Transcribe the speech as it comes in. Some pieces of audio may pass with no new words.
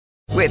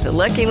With the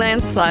Lucky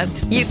Land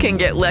Slots, you can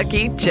get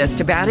lucky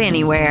just about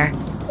anywhere.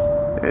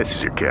 This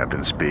is your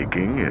captain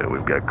speaking.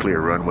 We've got clear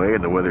runway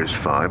and the weather's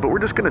fine, but we're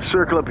just going to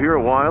circle up here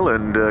a while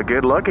and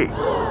get lucky.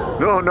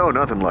 No,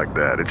 nothing like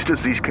that. It's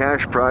just these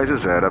cash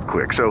prizes add up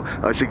quick. So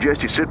I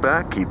suggest you sit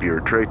back, keep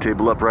your tray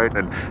table upright,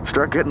 and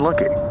start getting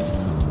lucky.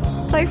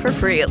 Play for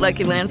free at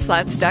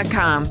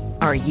LuckyLandSlots.com.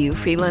 Are you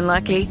feeling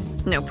lucky?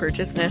 No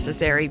purchase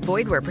necessary.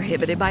 Void where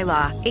prohibited by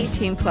law.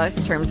 18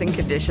 plus terms and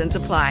conditions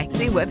apply.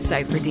 See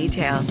website for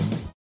details.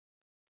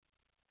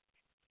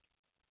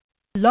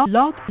 Talk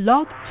Radio.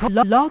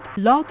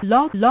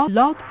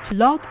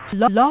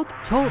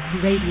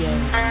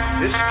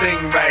 This thing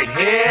right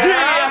here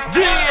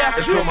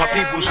is for my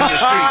peoples in the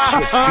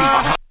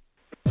streets.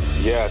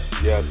 Yes,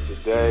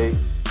 today.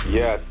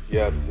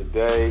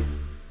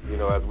 You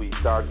know, as we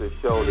start this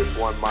show, this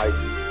one mic.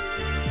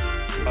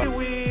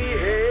 We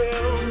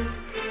hail.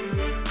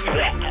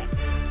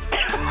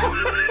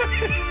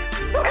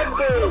 And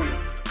boom.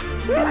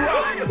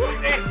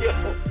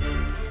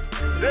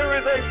 There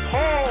is a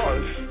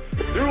pause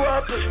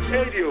throughout the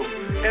stadium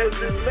as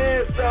this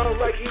man sounds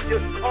like he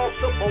just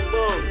coughs up a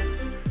lung.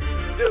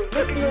 Just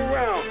looking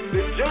around,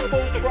 the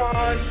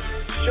Jumbotron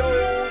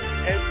shows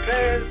and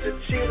pans the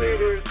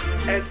cheerleaders,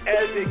 and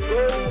as it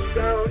goes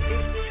down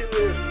each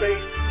cheerleader's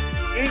face,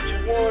 each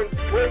one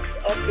breaks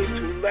up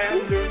into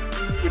laughter,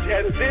 which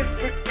at this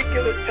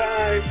particular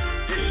time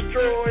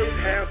destroys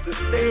half the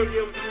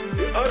stadium.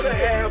 The other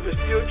half is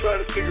still trying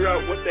to figure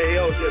out what the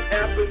hell just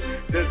happened.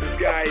 Does this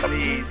guy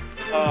need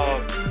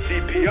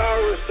CPR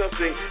or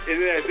something?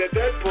 And then at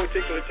that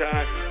particular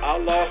time, I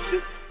lost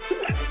it.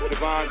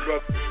 Devon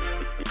Druck.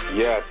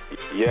 Yes,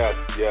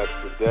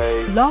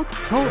 today. Blog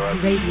Talk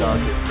Radio. Start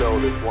this show,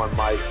 this one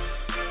mic.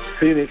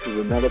 Phoenix is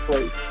another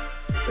place.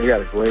 They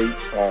got a great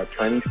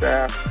training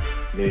staff.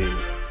 I mean,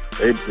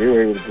 they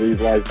were able to breathe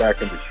life back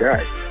into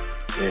Shaq.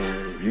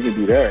 And you can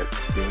do that.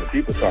 You know,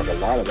 people talk a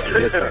lot about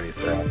their training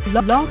staff.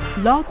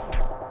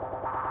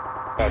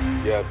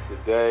 Yes,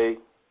 today.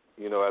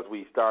 You know, as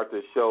we start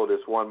this show,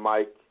 this one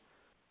mic.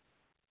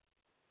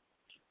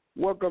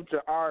 Welcome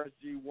to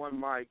RSG One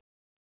Mic.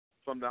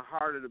 From the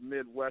heart of the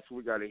Midwest,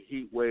 we got a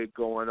heat wave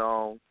going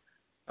on.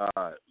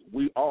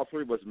 We all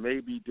three of us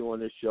may be doing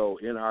this show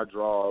in our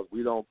drawers.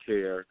 We don't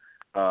care.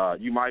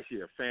 You might see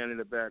a fan in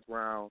the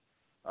background.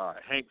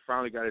 Hank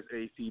finally got his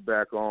AC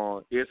back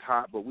on. It's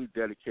hot, but we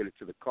dedicated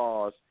to the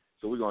cause,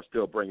 so we're going to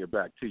still bring it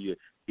back to you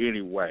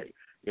anyway.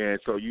 And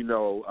so, you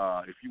know,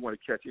 if you want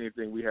to catch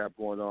anything we have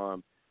going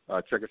on,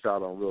 check us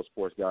out on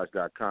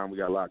realsportsguys.com. We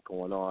got a lot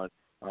going on.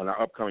 On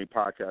our upcoming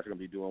podcast, we're going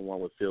to be doing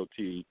one with Phil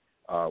T.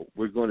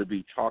 We're going to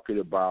be talking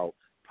about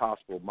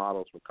possible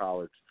models for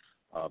college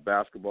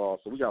basketball.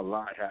 So we got a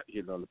lot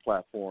hidden on the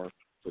platform.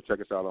 So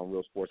check us out on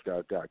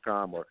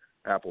realsportsguys.com or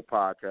Apple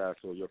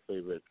Podcasts or your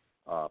favorite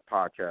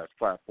podcast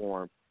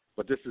platform.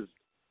 But this is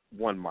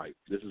one mic.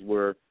 This is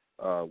where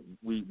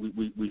we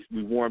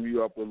warm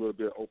you up with a little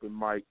bit of open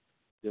mic.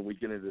 Then we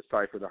get into the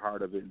cipher, the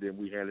heart of it, and then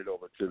we hand it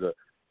over to the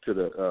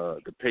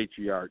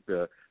patriarch,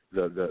 the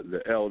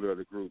elder of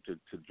the group to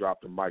drop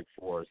the mic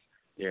for us.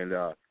 And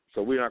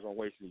so we're not going to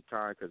waste any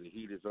time because the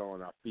heat is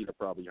on. Our feet are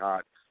probably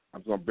hot.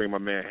 I'm going to bring my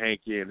man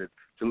Hank in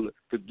to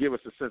give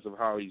us a sense of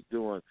how he's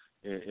doing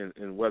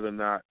and whether or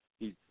not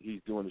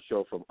he's doing the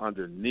show from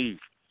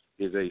underneath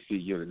his AC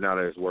unit now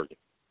that it's working.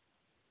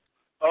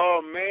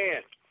 Oh,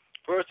 man.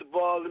 First of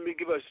all, let me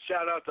give a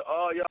shout-out to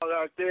all y'all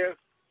out there.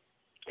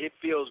 It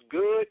feels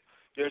good.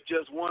 There's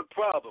just one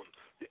problem.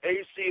 The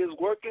AC is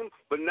working,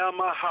 but now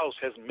my house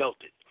has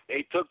melted.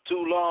 They took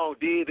too long,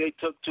 They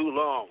took too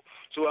long.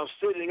 So I'm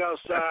sitting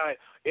outside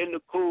in the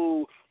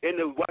cool,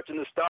 watching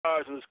the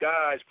stars and the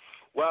skies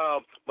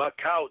while my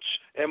couch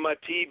and my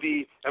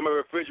TV and my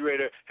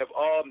refrigerator have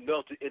all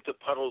melted into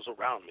puddles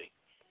around me.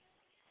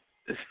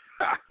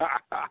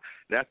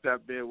 That's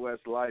that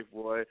Midwest life,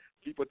 boy.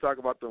 People talk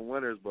about the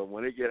winters, but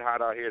when it get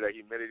hot out here, that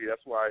humidity,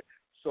 that's why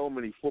so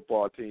many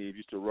football teams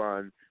used to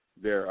run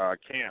their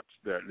camps,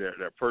 their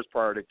first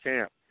part of the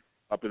camp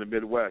up in the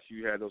Midwest.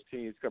 You had those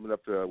teams coming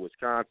up to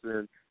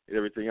Wisconsin and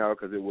everything else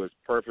because it was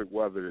perfect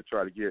weather to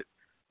try to get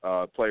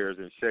players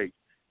in shape.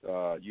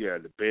 You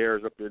had the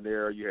Bears up in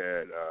there. You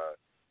had,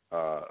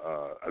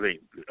 I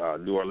think,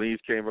 New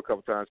Orleans came a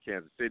couple times.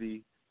 Kansas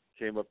City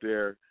came up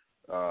there.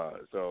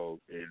 So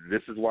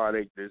this is why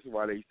they used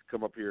to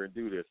come up here and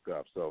do this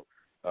stuff. So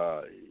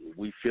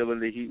we feeling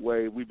the heat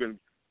wave. We've been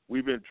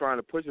trying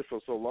to push it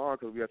for so long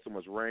because we had so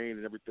much rain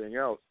and everything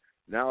else.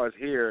 Now it's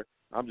here.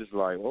 I'm just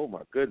like, oh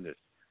my goodness.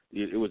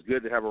 It was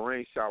good to have a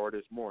rain shower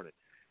this morning.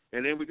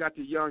 And then we got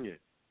the youngin.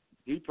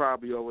 He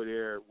probably over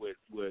there with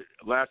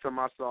last time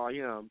I saw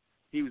him,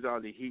 he was out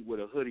in the heat with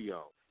a hoodie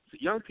on. So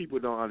young people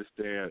don't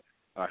understand,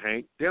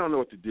 Hank. They don't know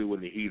what to do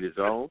when the heat is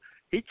on.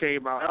 He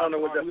came out. I don't know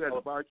what that's at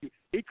the barbecue.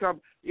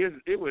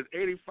 It was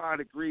 85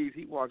 degrees.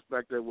 He walks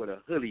back there with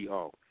a hoodie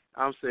on.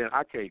 I'm saying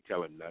I can't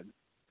tell him nothing.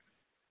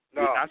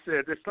 No, I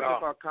said there's something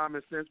about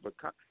common sense, but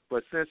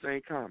sense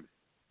ain't common.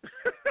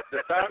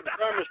 The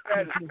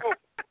thermostat is broke.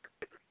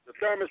 The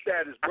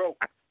thermostat is broke.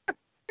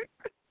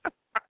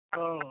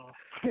 Oh.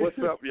 What's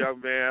up,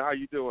 young man? How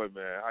you doing,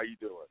 man? How you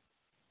doing?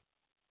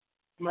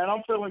 Man,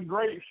 I'm feeling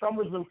great.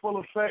 Summer's in full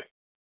effect,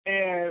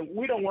 and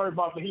we don't worry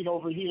about the heat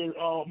over here.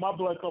 My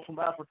blood comes from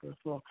Africa,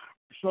 so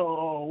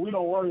we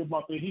don't worry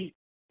about the heat.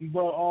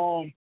 But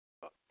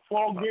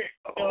before I get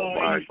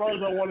any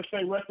further, I want to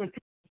say rest in peace.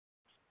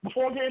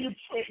 Before I get any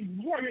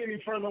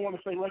further, I want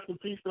to say rest in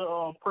peace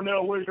to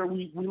Pernell Whitaker.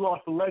 We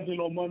lost a legend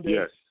on Monday.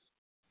 Yes.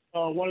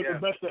 One of the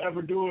best to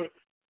ever do it.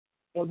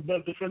 One of the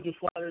best defensive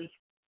fighters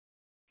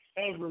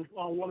ever.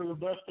 One of the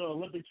best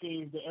Olympic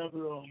teams to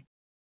ever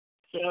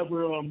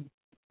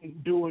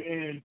do it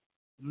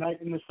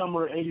in the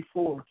summer of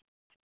 '84.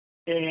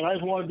 And I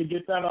just wanted to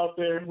get that out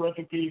there. Rest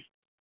in peace.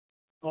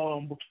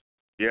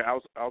 Yeah, I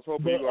was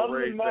hoping you were gonna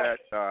raise that.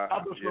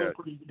 I've been feeling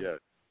pretty good. Yeah.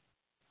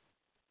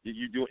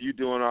 You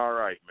doing all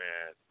right,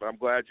 man. But I'm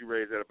glad you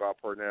raised that about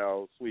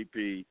Pernell, Sweet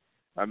Pea.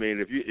 I mean,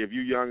 if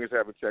you youngest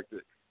haven't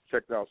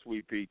checked out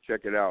Sweet Pea,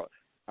 check it out.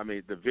 I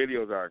mean, the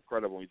videos are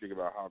incredible when you think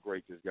about how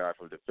great this guy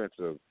from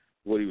defensive,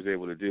 what he was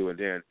able to do, and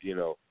then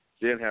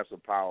then have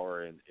some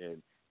power and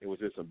it was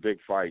just some big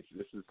fights.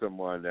 This is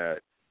someone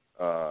that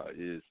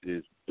is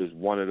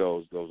one of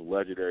those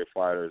legendary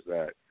fighters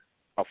that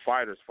a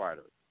fighter's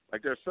fighter.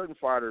 Like there are certain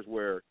fighters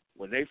where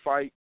when they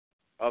fight,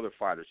 other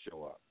fighters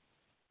show up.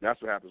 That's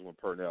what happens when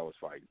Pernell is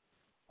fighting.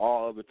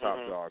 All other top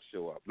dogs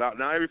show up. Now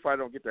every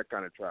fighter don't get that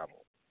kind of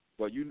travel,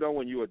 but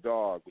when you're a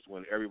dog is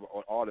when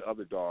all the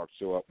other dogs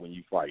show up when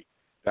you fight.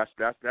 That's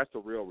the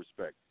real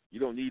respect. You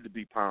don't need to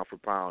be pound for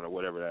pound or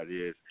whatever that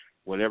is.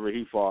 Whenever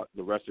he fought,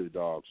 the rest of the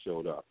dogs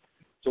showed up.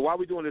 So while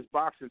we're doing this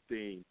boxing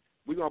theme,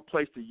 we're gonna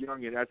place the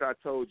youngin. As I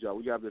told y'all,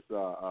 we got this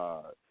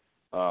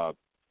podcast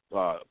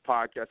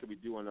that we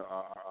do on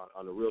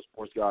the Real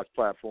Sports Guys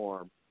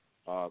platform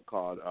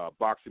called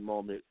Boxing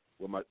Moment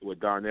with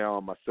Darnell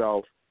and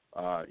myself.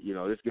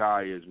 This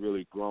guy is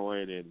really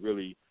growing and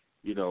really,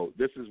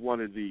 this is one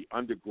of the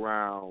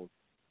underground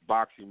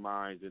boxing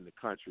minds in the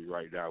country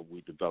right now.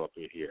 We develop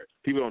it here.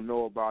 People don't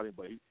know about him,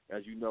 but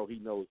as you know, he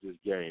knows this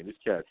game. This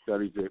cat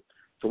studies it.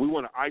 So we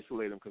want to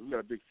isolate him because we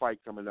got a big fight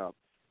coming up,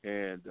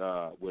 and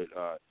with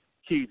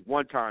Keith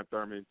One-Time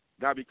Thurman.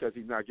 Not because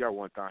he's knocked you out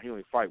one time. He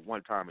only fight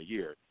one time a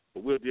year.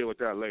 But we'll deal with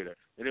that later.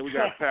 And then we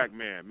got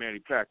Pac-Man, Manny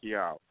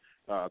Pacquiao,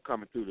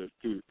 coming through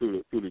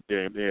the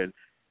game, and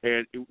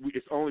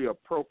it's only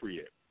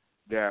appropriate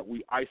that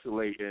we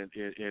isolate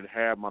and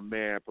have my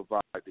man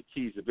provide the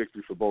keys to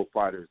victory for both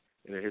fighters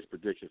and his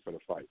prediction for the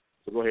fight.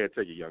 So go ahead and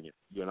take it, youngin.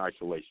 You're in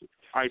isolation.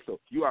 ISO.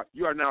 You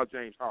are now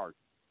James Harden,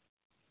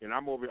 and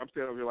I'm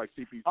standing over here like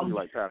CP3,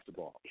 like pass the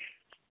ball.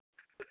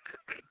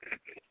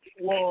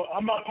 Well,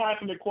 I'm not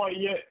passing it quite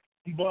yet,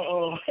 but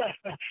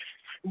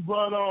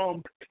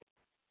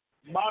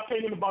my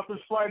opinion about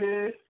this fight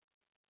is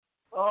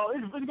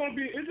it's an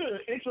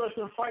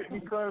interesting fight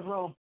because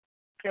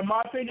in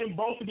my opinion,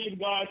 both of these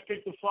guys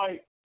picked the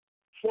fight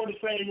for the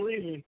same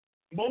reason.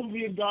 Both of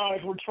these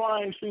guys were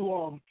trying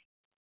to,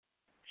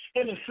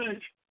 in a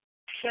sense,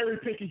 cherry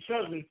pick each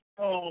other.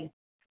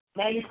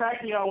 Manny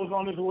Pacquiao was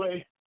on his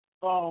way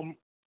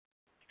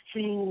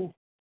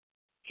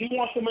he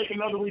wants to make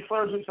another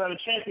resurgence at a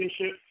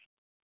championship,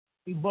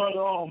 but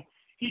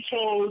he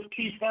chose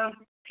Keith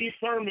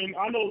Thurman.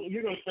 I know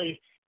you're gonna say,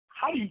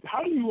 how do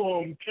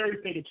you cherry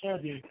pick a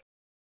champion?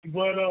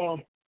 But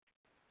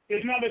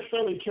it's not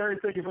necessarily cherry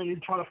picking when you're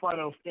trying to fight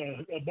a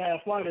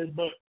bad fighter,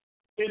 but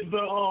it's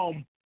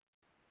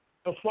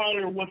a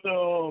fighter with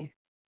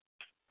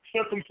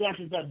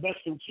circumstances that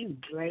best suits you,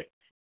 right?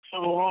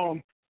 So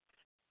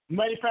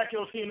Manny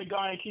Pacquiao seeing the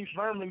guy in Keith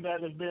Thurman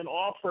that has been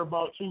off for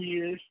about 2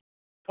 years,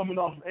 coming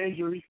off of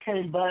injuries,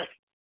 came back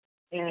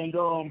and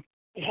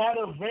had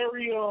a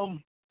very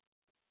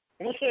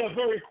let's say a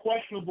very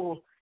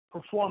questionable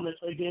performance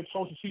against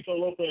Josecito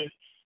Lopez.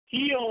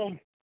 He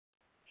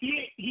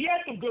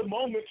had some good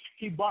moments.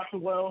 He boxed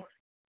well,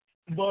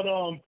 but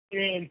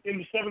in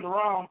the seventh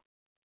round,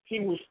 he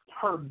was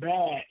hurt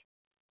bad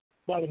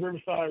by the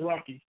Riverside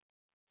Rockies.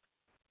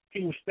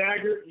 He was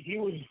staggered. He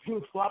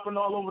was flopping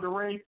all over the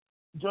ring,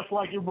 just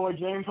like your boy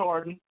James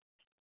Harden,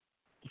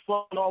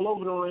 flopping all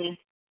over the ring.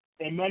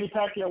 And Manny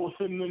Pacquiao was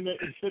sitting in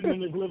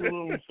his living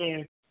room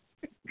saying,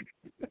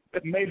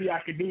 maybe I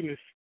could do this.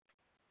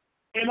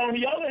 And on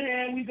the other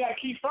hand, we got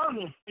Keith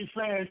Thurman. He's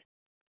saying,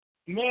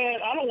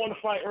 man, I don't want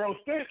to fight Earl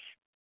Spence.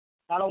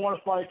 I don't want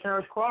to fight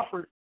Terrence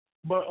Crawford.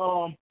 But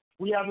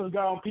we have this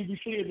guy on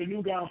PBC, the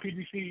new guy on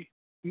PBC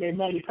named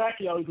Manny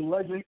Pacquiao. He's a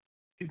legend.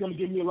 He's going to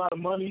give me a lot of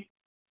money.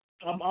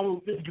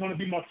 This is going to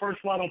be my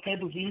first fight on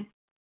pay-per-view.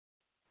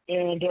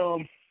 And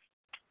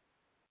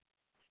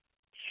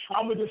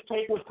I'm going to just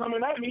take what's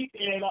coming at me,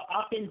 and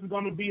I think it's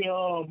going to be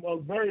a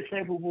very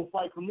favorable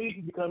fight for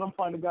me because I'm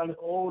fighting a guy that's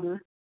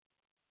older.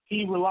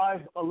 He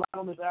relies a lot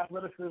on his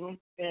athleticism,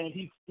 and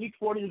he's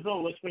 40 years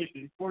old, let's face it.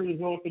 He's 40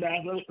 years old, so the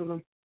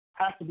athleticism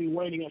has to be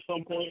waning at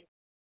some point.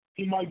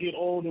 He might get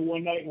old in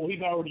one night. Well,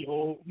 he's already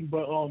old,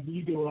 but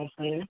you get what I'm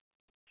saying.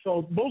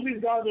 So both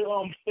these guys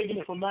are taking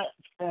it from that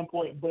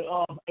standpoint. But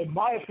in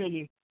my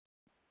opinion,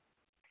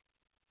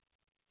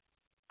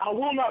 I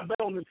will not bet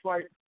on this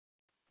fight.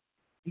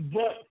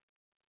 But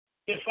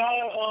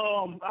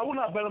I would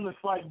not bet on this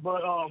fight,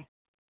 but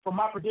for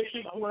my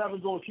prediction, I'm gonna have to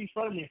go with Keith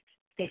Thurman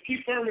because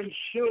Keith Thurman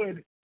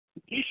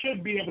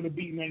should be able to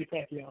beat Manny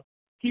Pacquiao.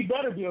 He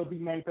better be able to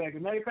beat Manny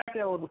Pacquiao. Manny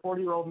Pacquiao was a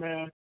 40-year-old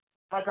man.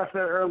 Like I said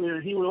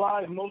earlier, he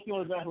relies mostly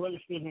on his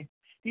athleticism.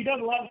 He does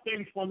a lot of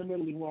things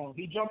fundamentally wrong.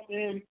 He jumps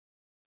in,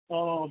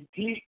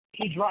 he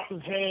drops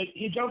his head.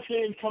 He jumps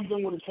in, comes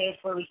in with his head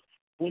first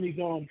when he's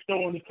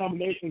throwing his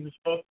combinations and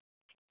stuff.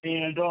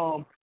 And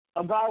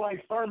a guy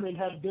like Thurman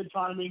has good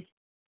timing.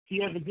 He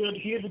is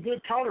a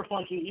good counter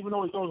puncher, even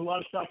though he throws a lot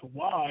of shots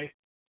wide.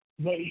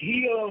 But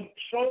he's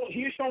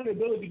shown the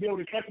ability to be able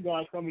to catch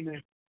guys coming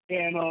in.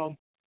 And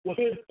with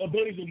his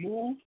ability to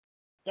move,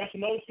 that's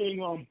another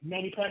thing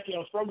Manny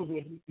Pacquiao struggles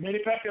with. Manny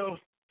Pacquiao,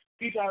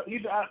 he's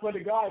an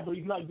athletic guy, but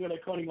he's not good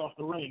at cutting off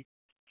the ring.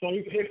 So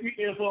if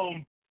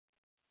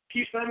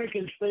Keith Thurman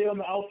can stay on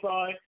the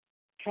outside,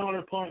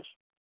 counter punch,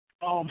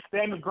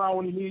 stand the ground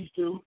when he needs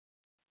to,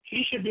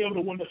 he should be able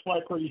to win this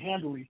fight pretty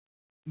handily.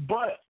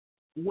 But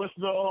with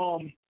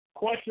the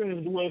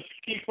questions with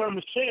Keith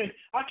Thurman's chin,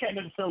 I can't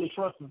necessarily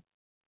trust him.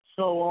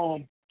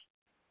 So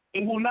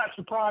it will not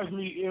surprise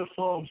me if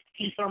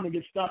Keith Thurman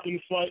gets stopped in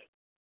this fight.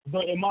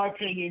 But in my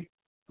opinion,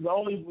 the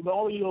only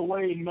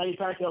way Manny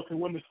Pacquiao can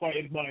win this fight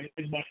is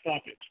by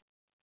stoppage.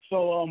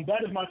 So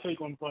that is my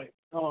take on the fight.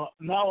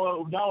 Now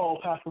I'll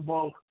pass the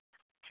ball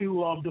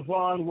to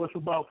Devon with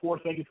about 4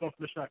 seconds left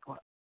for the shot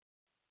clock.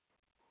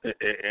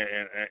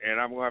 And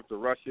I'm going to have to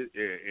rush it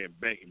and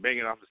bang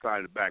it off the side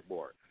of the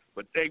backboard.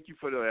 But thank you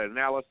for the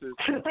analysis.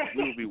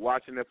 We will be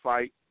watching that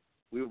fight.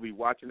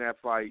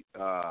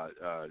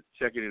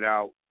 Checking it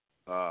out,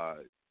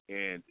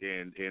 and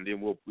then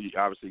we'll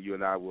obviously you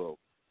and I will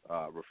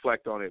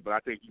reflect on it. But I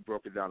think you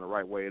broke it down the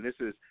right way. And this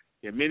is,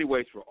 in many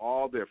ways, for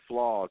all their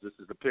flaws, this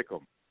is a pick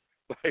 'em.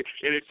 And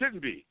it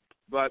shouldn't be.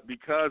 But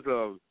because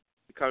of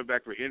coming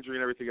back for injury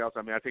and everything else,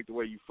 I mean, I think the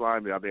way you fly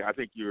me, I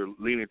think you're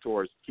leaning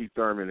towards Keith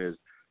Thurman is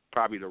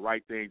probably the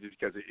right thing, just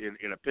because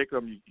in a pick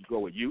 'em you go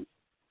with youth,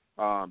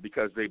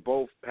 because they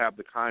both have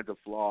the kinds of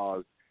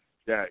flaws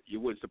that it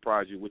wouldn't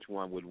surprise you which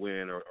one would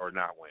win or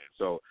not win.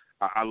 So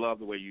I love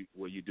the way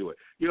you do it.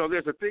 You know,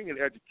 there's a thing in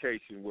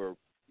education where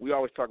we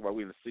always talk about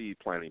we in the seed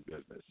planting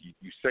business.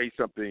 You say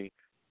something,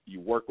 you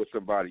work with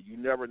somebody, you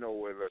never know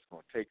whether it's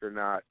going to take or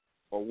not,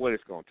 or what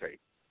it's going to take.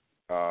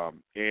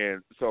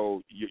 And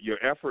so your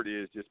effort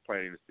is just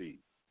planting the seed.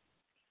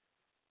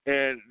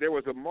 And there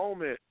was a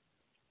moment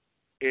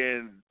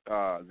in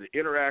the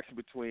interaction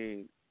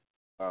between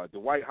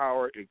Dwight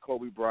Howard and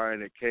Kobe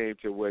Bryant that came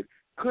to what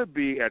could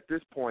be, at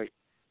this point,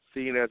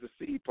 seen as a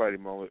seed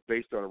planting moment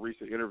based on a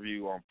recent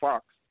interview on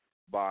Fox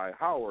by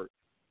Howard.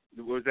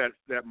 It was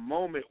that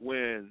moment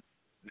when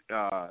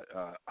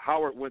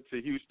Howard went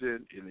to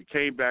Houston and he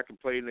came back and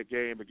played in the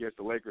game against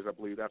the Lakers. I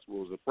believe that's what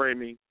was the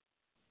framing.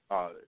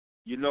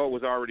 It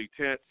was already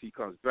tense. He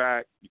comes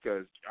back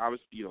because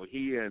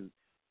he and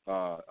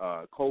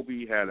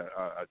Kobe had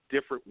a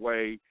different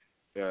way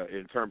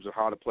in terms of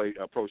how to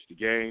approach the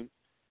game.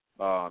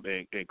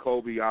 And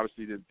Kobe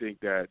obviously didn't think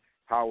that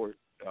Howard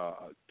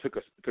took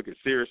it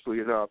seriously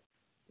enough.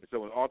 And so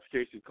when the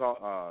altercation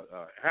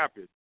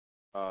happened,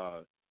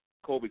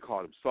 Kobe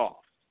called him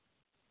soft.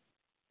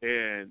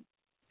 And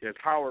as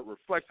Howard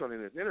reflects on it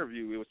in his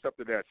interview, it was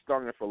something that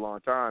stung him for a long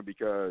time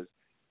because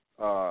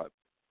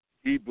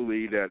he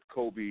believed that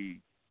Kobe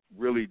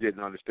really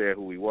didn't understand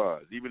who he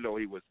was, even though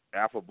he was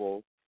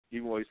affable,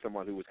 even though he's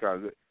someone who was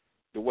kind of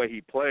the way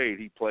he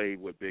played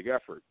with big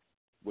effort,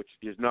 which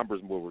his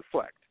numbers will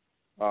reflect.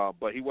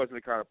 But he wasn't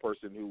the kind of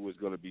person who was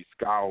going to be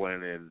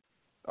scowling and,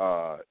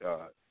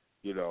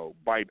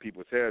 biting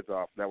people's heads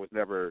off. That was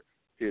never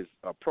his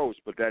approach,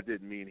 but that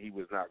didn't mean he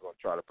was not going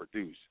to try to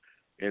produce.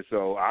 And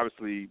so,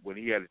 obviously, when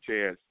he had a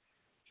chance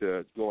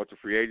to go into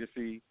free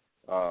agency,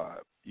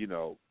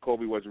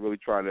 Kobe wasn't really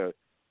trying to,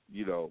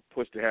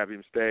 push to have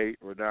him stay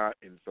or not.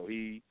 And so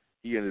he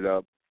ended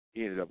up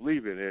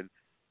leaving. And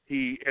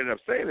he ended up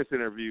saying in this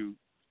interview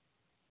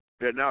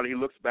that now that he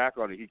looks back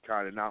on it, he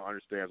kind of now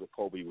understands what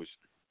Kobe was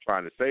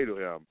trying to say to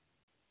him,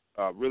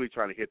 really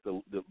trying to hit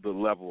the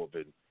level of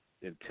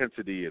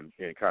intensity and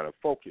kind of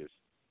focus.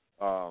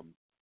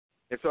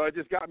 And so it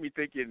just got me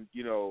thinking,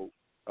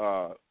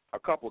 a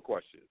couple of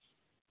questions.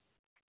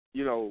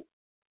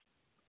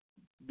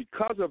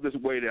 Because of this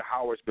way that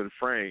Howard's been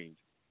framed,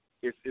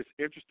 it's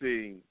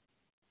interesting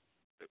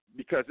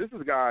because this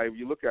is a guy, if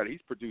you look at it,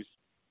 he's produced,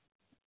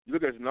 you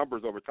look at his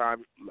numbers over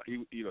time,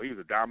 he was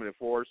a dominant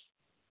force.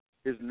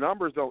 His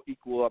numbers don't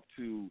equal up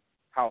to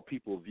how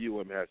people view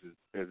him as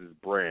his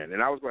brand.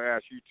 And I was going to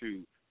ask you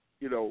to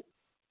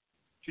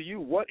you,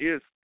 what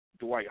is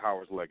Dwight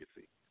Howard's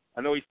legacy?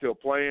 I know he's still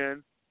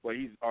playing, but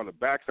he's on the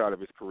backside of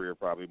his career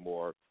probably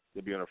more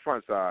than be on the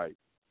front side.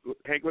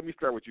 Hank, let me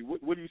start with you.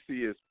 What do you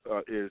see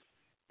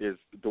is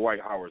Dwight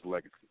Howard's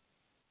legacy?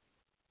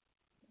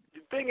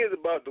 The thing is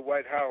about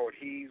Dwight Howard,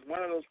 he's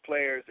one of those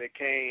players that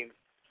came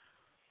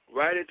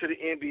right into the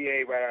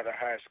NBA right out of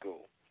high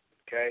school,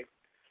 okay?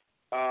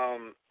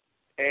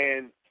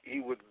 And he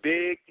was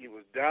big, he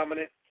was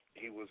dominant,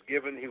 he was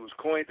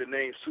coined the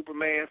name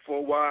Superman for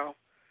a while.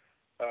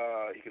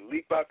 He can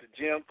leap out the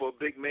gym for a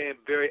big man,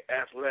 very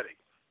athletic.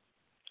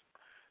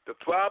 The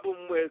problem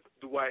with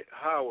Dwight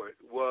Howard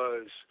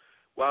was,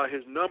 while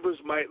his numbers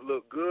might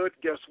look good,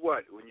 guess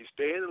what? When you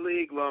stay in the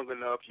league long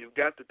enough, you've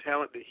got the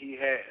talent that he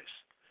has,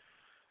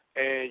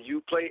 and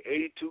you play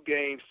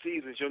 82-game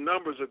seasons, your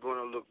numbers are going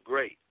to look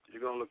great.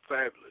 You're going to look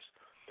fabulous.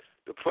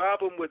 The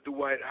problem with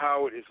Dwight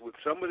Howard is with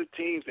some of the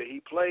teams that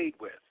he played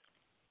with.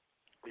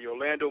 The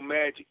Orlando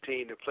Magic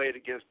team that played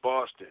against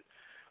Boston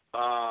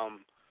and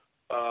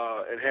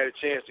had a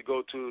chance to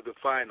go to the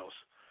finals.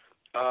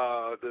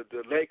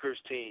 The Lakers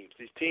teams,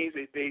 these teams,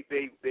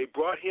 they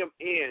brought him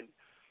in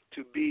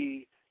to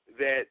be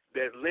that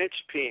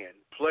linchpin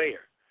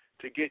player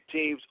to get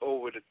teams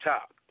over the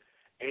top.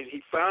 And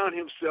he found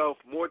himself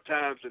more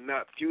times than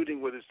not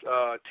feuding with his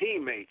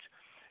teammates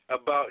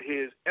about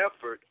his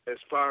effort as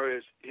far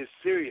as his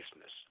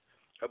seriousness,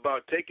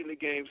 about taking the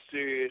game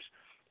serious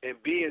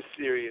and being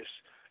serious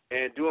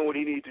and doing what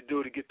he needed to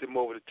do to get them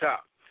over the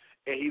top.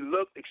 And he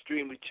looked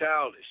extremely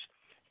childish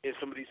in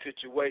some of these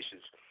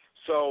situations.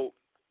 So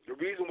the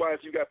reason why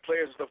you got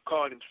players and stuff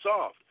calling him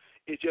soft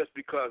is just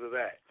because of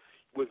that.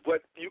 With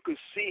what you could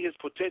see his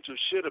potential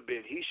should have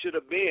been, he should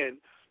have been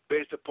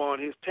based upon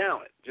his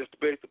talent, just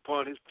based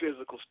upon his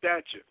physical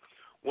stature.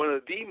 One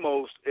of the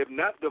most, if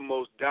not the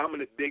most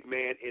dominant big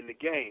man in the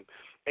game.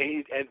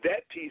 And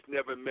that piece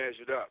never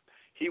measured up.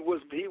 He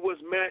was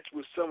matched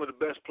with some of the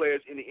best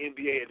players in the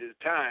NBA at the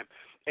time,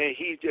 and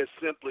he just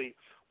simply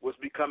was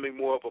becoming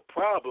more of a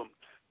problem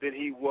than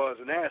he was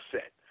an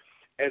asset.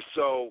 And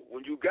so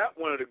when you got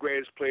one of the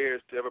greatest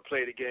players to ever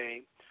play the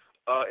game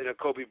in a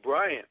Kobe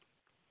Bryant,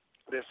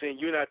 they're saying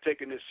you're not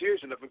taking this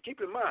serious enough. And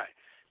keep in mind,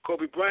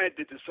 Kobe Bryant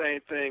did the same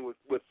thing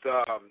with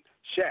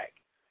Shaq.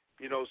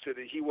 You know, so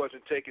that he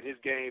wasn't taking his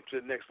game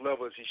to the next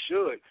level as he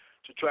should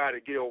to try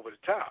to get over the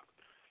top.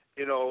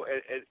 You know,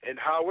 and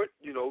Howard,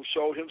 you know,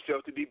 showed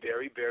himself to be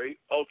very, very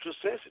ultra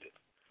sensitive.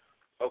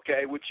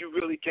 Okay, which you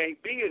really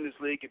can't be in this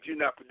league if you're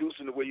not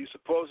producing the way you're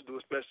supposed to do,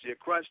 especially at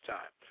crunch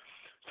time.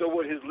 So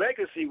what his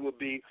legacy will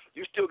be,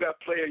 you still got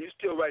players, you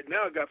still right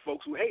now got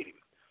folks who hate him.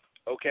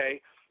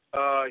 Okay,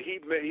 he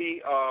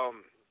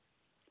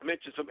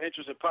mentioned some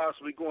interest in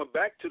possibly going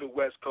back to the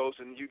West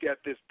Coast, and you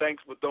got this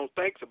thanks but don't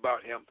thanks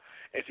about him.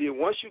 And see,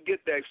 once you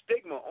get that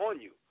stigma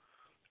on you,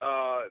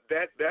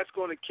 that's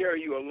going to carry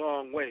you a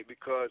long way,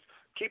 because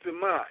keep in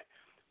mind,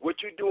 what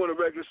you do in the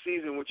regular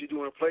season and what you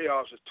do in the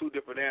playoffs is two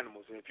different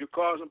animals. And if you're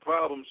causing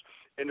problems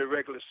in the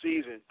regular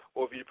season,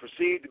 or if you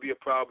perceive to be a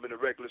problem in the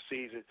regular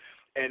season,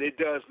 and it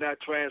does not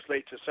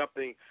translate to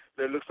something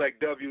that looks like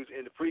W's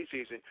in the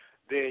preseason,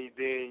 then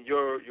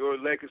your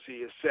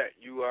legacy is set.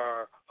 You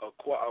are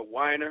a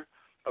whiner,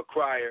 a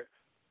crier,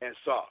 and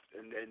soft.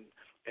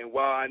 And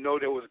while I know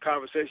there was a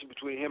conversation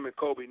between him and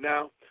Kobe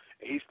now,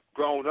 and he's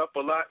grown up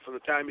a lot from the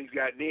time he's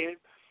gotten in,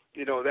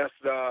 you know, that's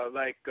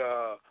like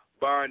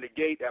barring the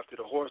gate after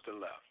the horse had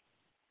left.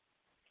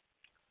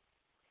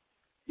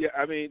 Yeah,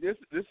 I mean,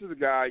 this is a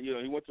guy, you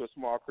know, he went to a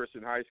small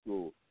Christian high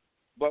school.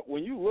 But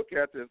when you look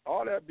at this,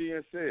 all that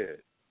being said,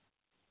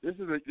 this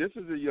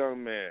is a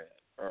young man,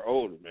 or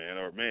older man,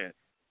 or man.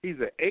 He's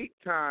an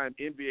 8-time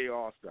NBA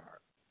All-Star,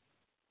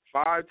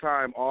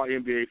 5-time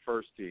All-NBA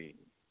First Team.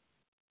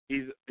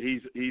 He's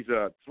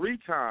a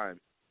 3-time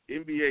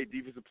NBA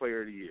Defensive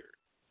Player of the Year.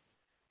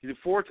 He's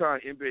a 4-time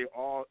NBA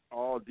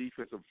All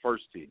Defensive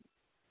First Team.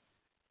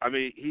 I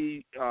mean,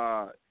 he's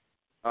a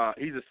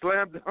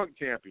slam dunk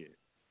champion.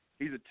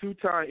 He's a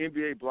 2-time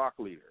NBA block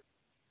leader.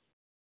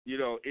 You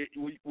know,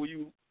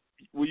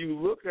 when you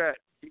look at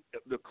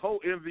the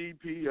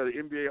co-MVP of the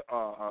NBA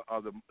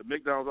of the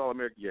McDonald's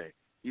All-American game,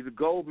 he's a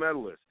gold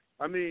medalist.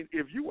 I mean,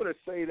 if you were to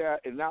say that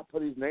and not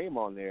put his name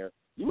on there,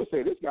 you would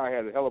say this guy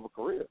had a hell of a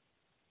career.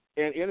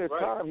 And in his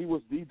time, he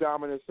was the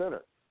dominant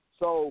center.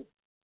 So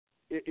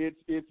it's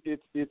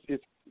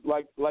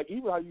like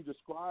even how you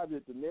described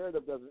it, the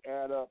narrative doesn't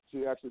add up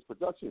to actually his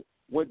production.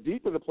 Went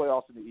deep in the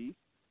playoffs in the East.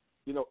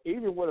 You know,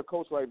 even with a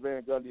coach like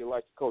Van Gundy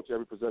likes to coach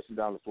every possession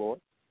down the floor,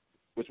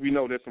 which we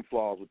know there's some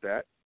flaws with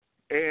that.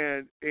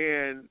 And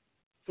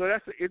so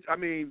that's it. I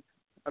mean,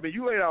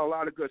 you laid out a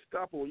lot of good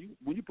stuff. But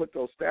when you put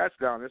those stats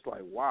down, it's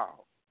like,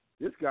 wow,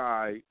 this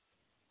guy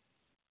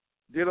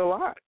did a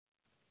lot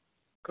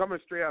coming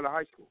straight out of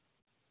high school.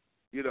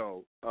 You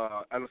know,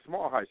 at a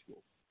small high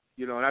school.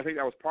 You know, and I think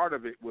that was part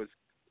of it. Was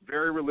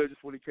very religious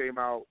when he came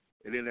out,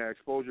 and then that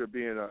exposure of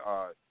being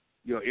a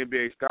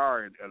NBA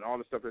star and all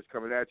the stuff that's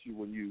coming at you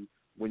when you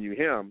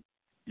him,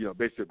 you know,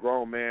 basically a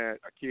grown man,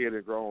 a kid in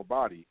a grown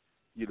body.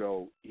 You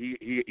know,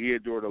 he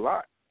endured a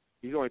lot.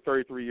 He's only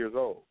 33 years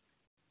old.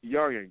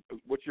 Young.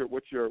 What's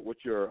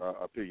your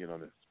opinion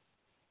on this?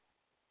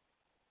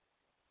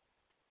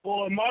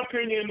 Well, in my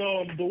opinion,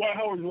 Dwight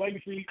Howard's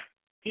legacy,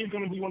 he's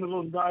going to be one of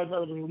those guys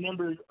that is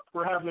remembered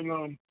for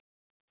having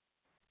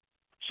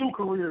two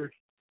careers.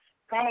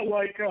 Kind of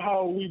like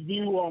how we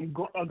view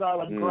a guy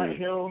like Grant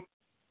Hill,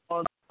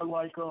 or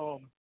like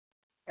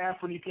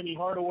Anthony Penny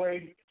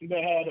Hardaway,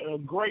 that had a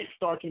great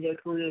start to their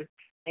career,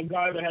 a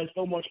guy that had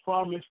so much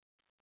promise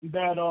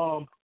that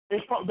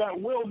that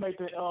will make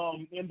the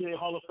NBA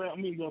Hall of Fame. I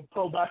mean, the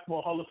Pro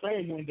Basketball Hall of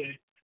Fame one day.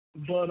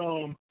 But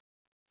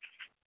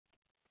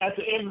at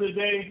the end of the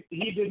day,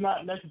 he did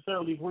not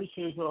necessarily reach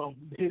his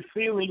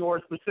ceiling or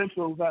his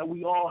potential that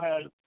we all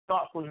had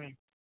thought for him.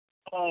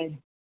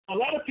 A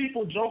lot of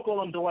people joke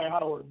on Dwight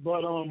Howard,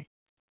 but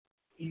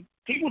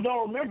people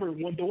don't remember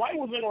when Dwight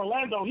was in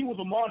Orlando, he was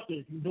a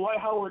monster. Dwight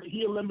Howard,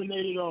 he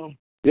eliminated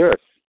Yes.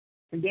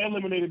 and they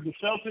eliminated the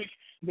Celtics.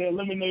 They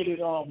eliminated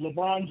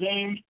LeBron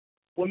James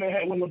when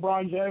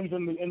LeBron James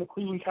and the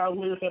Cleveland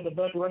Cavaliers had the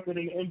best record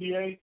in the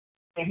NBA,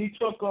 and he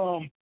took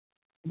the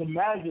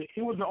Magic.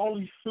 He was the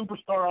only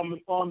superstar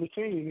on the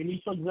team, and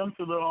he took them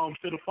to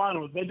the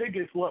finals. They did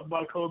get swept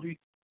by Kobe,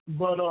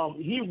 but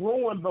he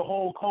ruined the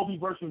whole Kobe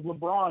versus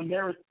LeBron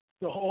narrative.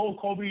 The whole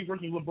Kobe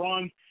versus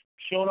LeBron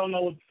showdown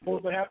that was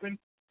supposed to happen.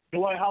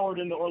 Dwight Howard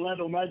and the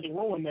Orlando Magic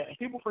ruined that, and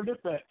people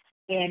forget that.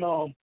 And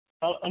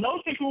another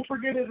thing people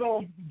forget is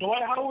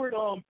Dwight Howard.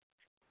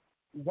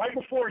 Right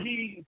before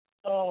he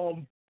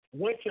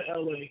went to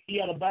LA, he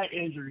had a back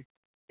injury,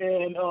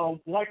 and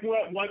like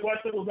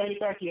I said with Manny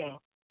Pacquiao,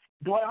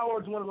 Dwight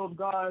Howard's one of those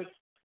guys.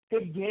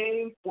 His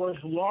game was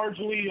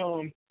largely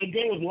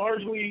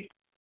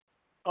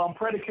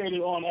predicated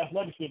on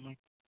athleticism.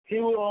 He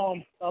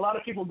was a lot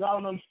of people got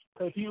on him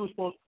because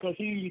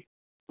he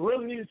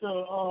really needed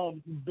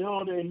to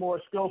build a more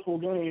skillful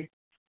game,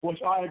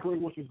 which I agree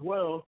with as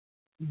well.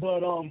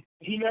 But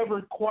he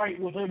never quite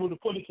was able to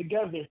put it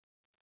together.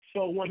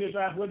 So when his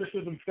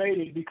athleticism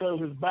faded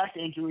because of his back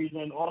injuries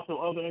and also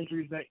other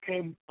injuries that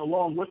came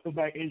along with the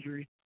back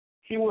injury,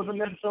 he wasn't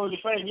necessarily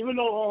the same. Even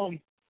though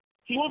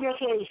he wasn't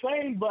necessarily the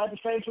same, but at the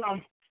same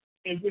time,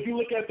 if you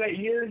look at that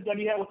year that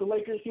he had with the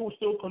Lakers, he was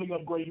still putting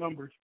up great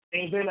numbers.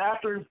 And then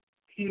after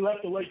he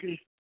left the Lakers,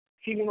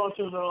 he went on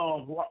to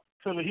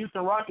the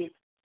Houston Rockets.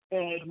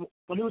 And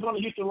when he was on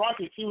the Houston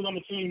Rockets, he was on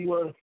a team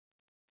where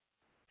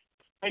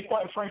they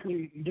quite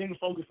frankly didn't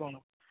focus on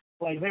him.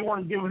 Like, they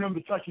weren't giving him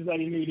the touches that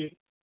he needed.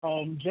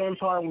 James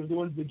Harden was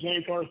doing the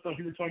James Harden stuff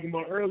you were talking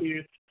about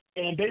earlier,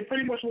 and they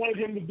pretty much wanted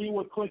him to be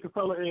what Clint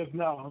Capella is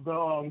now.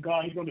 The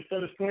guy who's going to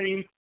set a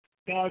screen,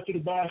 down to the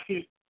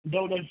basket,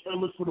 don't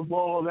necessarily look for the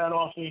ball that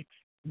often,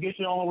 get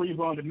your own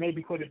rebound, and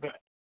maybe put it back.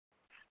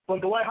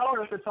 But Dwight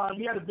Howard at the time,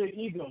 he had a big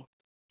ego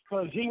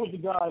because he was the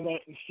guy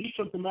that he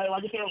took the Magic,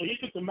 like I said earlier, he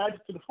took the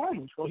Magic to the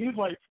finals. So he was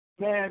like,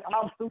 man,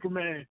 I'm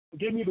Superman,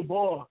 give me the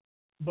ball.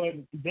 But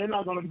they're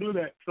not going to do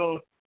that.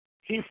 So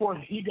he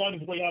got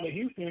his way out of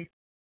Houston.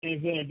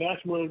 And then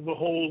that's where the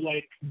whole,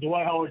 like,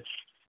 Dwight Howard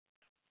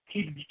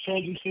keeps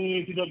changing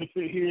teams. He doesn't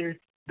fit here,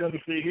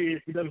 doesn't fit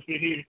here, he doesn't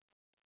fit here.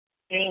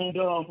 And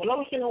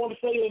another thing I want to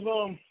say is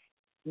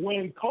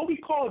when Kobe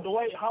called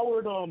Dwight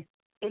Howard,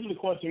 this is a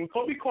question. When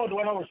Kobe called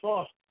Dwight Howard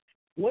soft,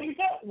 was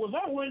that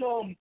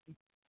when,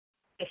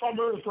 if I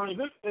remember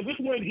correctly, is this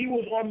when he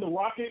was on the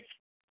Rockets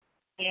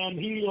and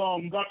he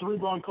got the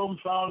rebound, Kobe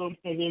fouled him,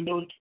 and then there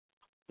was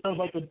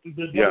like the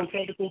double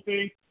technical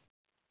thing?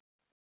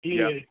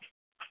 Yeah.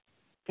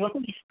 I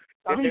think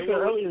you said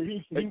earlier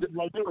he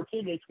like they were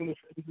teammates when this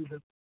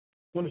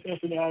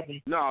incident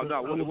happened. No, it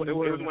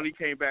was when he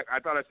came back. I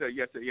thought I said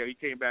yesterday. Yeah, he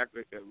came back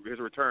his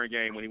return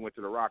game when he went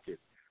to the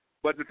Rockets.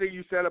 But the thing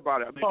you said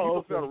about it, I mean,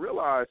 people fail to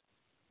realize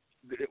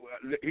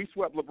he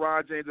swept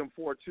LeBron James in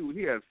 4-2.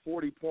 He had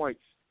 40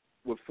 points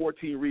with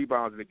 14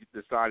 rebounds in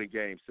the deciding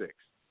Game 6,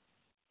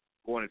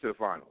 going into the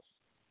finals.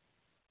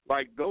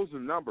 Like, those are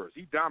numbers.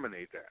 He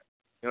dominated that.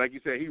 And like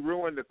you said, he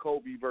ruined the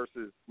Kobe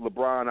versus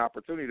LeBron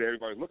opportunity that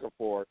everybody's looking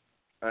for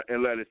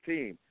and led his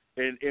team.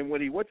 And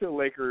when he went to the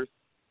Lakers,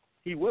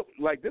 he went,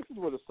 like, this is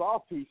where the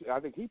soft piece I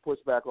think he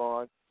pushed back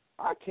on.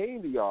 I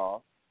came to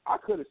y'all. I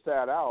could have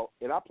sat out,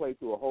 and I played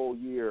through a whole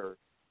year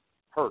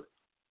hurt.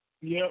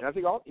 Yeah. And I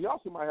think he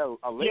also might have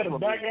a leg. He had a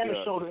back and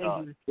a shoulder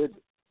injury.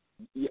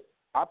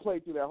 I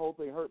played through that whole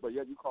thing hurt, but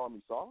yet you calling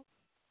me soft?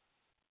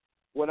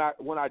 When I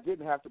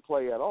didn't have to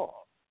play at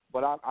all.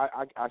 But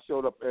I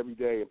showed up every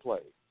day and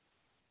played,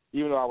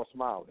 even though I was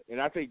smiling.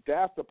 And I think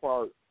that's the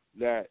part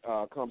that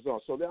comes on.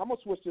 So then I'm going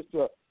to switch this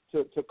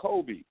to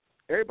Kobe.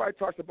 Everybody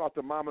talks about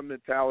the mama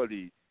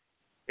mentality,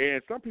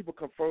 and some people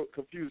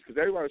confused because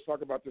everybody was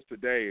talking about this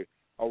today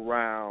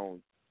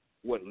around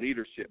what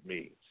leadership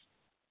means.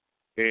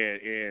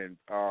 And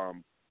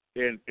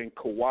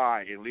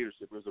Kawhi in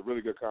leadership. It was a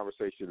really good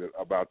conversation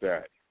about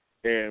that.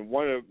 And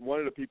one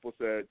of the people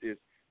said is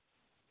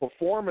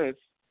performance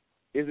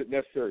isn't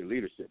necessarily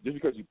leadership. Just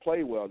because you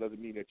play well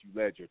doesn't mean that you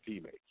led your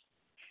teammates.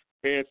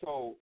 And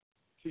so,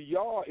 to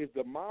y'all, is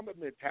the Mamba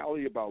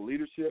mentality about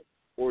leadership,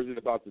 or is it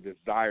about the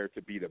desire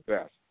to be the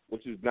best,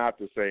 which is not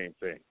the same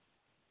thing?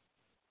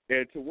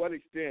 And to what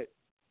extent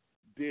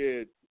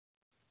did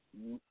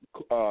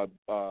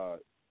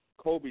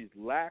Kobe's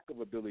lack of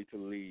ability to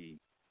lead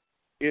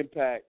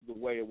impact the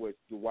way in which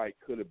Dwight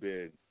could have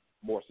been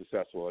more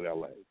successful in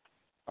L.A.?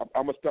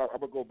 I'm gonna start. I'm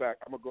gonna go back.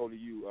 I'm gonna go to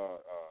you,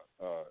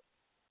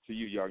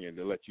 youngin,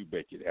 to let you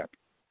make it happen.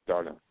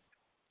 Start on.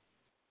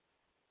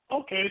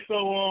 Okay,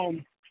 so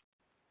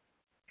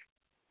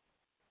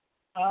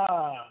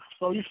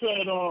so you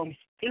said, can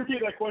you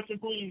repeat that question,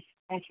 please?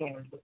 I'm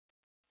sorry.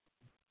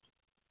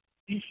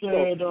 He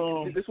said,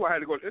 "This is why I had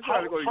to go. This is why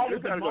I had to go.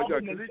 This had to go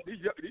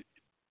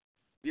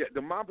because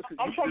the mama. This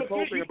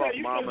whole thing about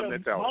mama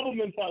mentality. Mama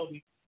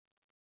mentality.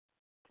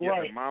 Yeah,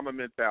 Right. the mama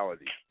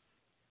mentality.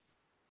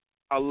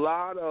 A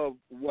lot of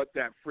what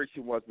that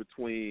friction was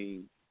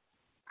between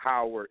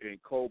Howard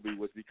and Kobe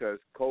was because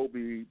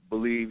Kobe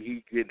believed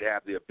he didn't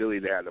have the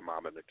ability to have the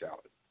mama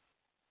mentality,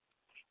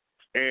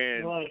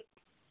 and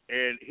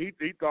and he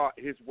thought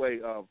his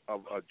way of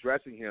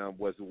addressing him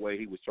was the way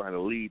he was trying to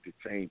lead to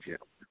change him,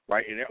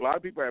 right? And a lot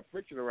of people have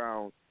friction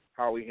around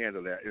how he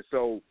handled that, and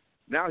so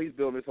now he's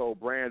building this whole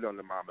brand on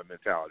the mama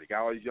mentality.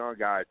 Got all these young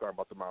guys talking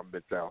about the mama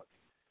mentality,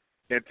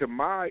 and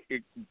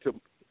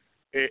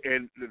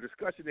and the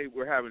discussion that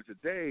we're having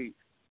today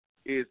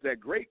is that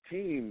great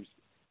teams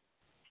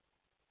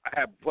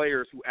have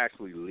players who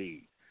actually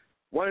lead.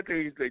 One of the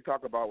things they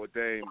talk about with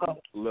Dame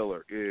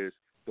Lillard is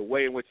the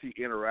way in which he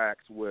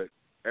interacts with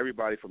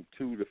everybody from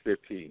 2 to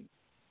 15,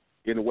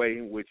 in the way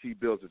in which he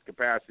builds his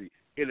capacity,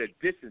 in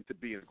addition to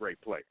being a great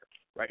player,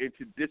 right? In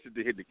addition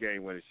to hit the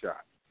game-winning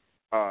shot.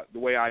 The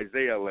way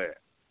Isaiah led,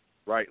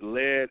 right?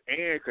 Led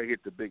and could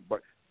hit the big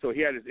butt. So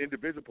he had his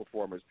individual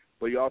performance,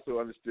 but he also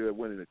understood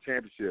winning the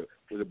championship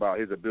was about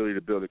his ability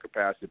to build the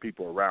capacity of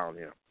people around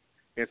him.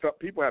 And some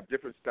people have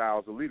different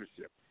styles of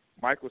leadership.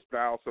 Michael's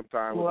style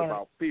sometimes was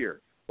about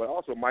fear, but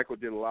also Michael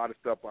did a lot of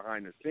stuff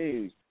behind the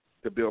scenes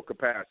to build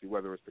capacity,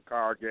 whether it's the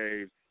card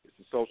games, it's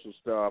the social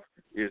stuff,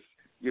 it's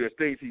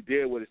things he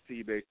did with his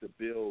teammates to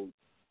build,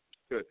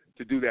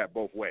 to do that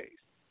both ways.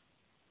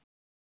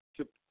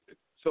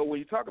 So when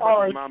you talk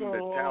about the mama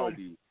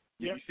mentality,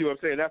 you see what I'm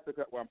saying? That's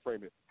what I'm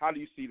framing. How do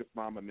you see the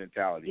mama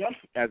mentality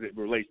as it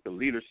relates to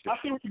leadership? I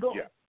see what you're going.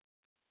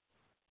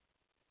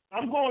 Yeah.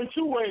 I'm going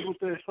two ways with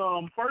this.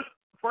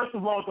 First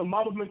of all, the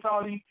mama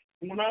mentality.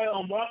 When I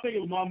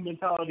think of mama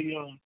mentality,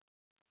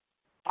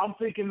 I'm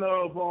thinking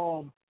of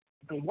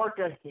the work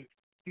ethic,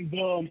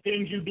 the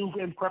things you do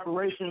in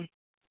preparation,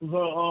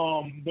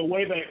 the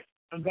way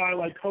that a guy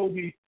like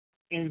Kobe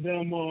and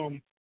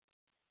them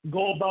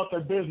go about their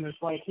business.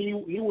 Like he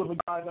was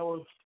a guy that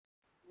was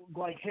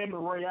like him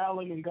and Ray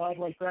Allen and guys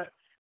like that.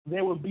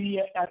 They would be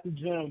at the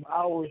gym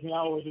hours and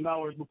hours and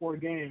hours before a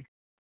game,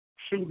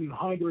 shooting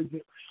hundreds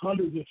of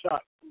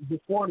shots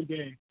before the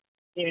game.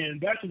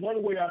 And that's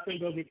one way I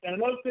think of it. And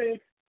another thing,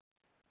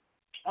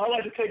 I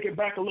like to take it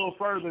back a little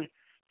further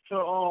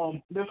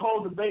to this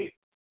whole debate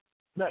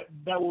that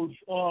was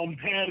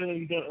had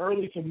in the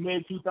early to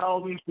mid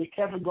 2000s with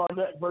Kevin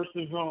Garnett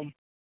versus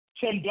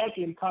Tim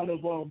Duncan, kind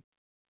of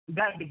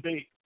that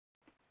debate,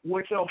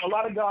 which a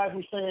lot of guys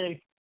were saying,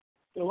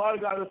 a lot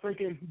of guys are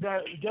thinking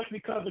that just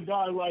because a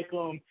guy like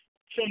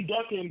Tim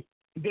Duncan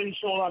didn't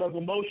show a lot of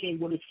emotion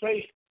with his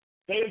face,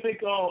 they didn't think,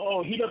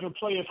 he doesn't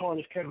play as hard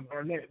as Kevin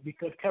Garnett,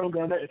 because Kevin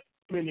Garnett is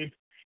coming and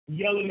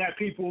yelling at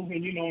people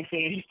and, you know what I'm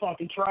saying, he's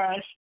talking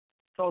trash.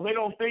 So they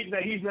don't think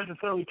that he's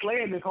necessarily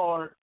playing this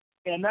hard.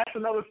 And that's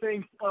another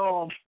thing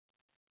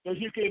that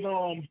you could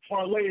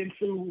parlay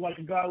into, like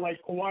a guy like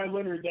Kawhi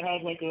Leonard that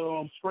has like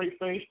a straight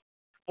face,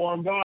 or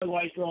a guy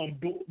like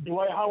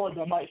Dwight Howard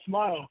that might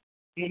smile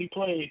when he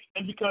plays.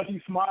 And because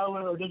he's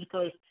smiling, or just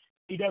because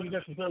he doesn't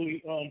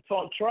necessarily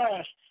talk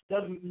trash,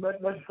 doesn't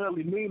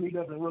necessarily mean he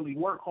doesn't really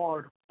work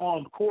hard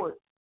on the court.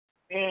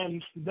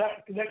 And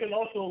that can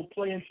also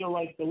play into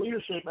like the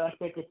leadership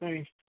aspect of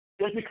things.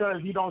 Just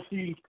because you don't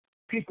see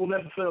people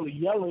necessarily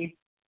yelling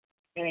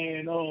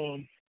and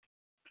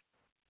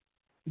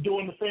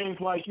doing the things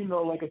like, you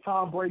know, like a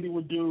Tom Brady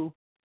would do,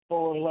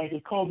 or like a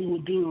Kobe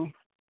would do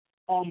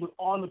on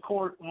the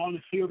court, on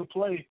the field of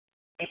play,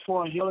 as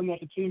far as yelling at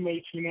the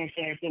teammates, you know what I'm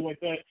saying, stuff like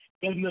that,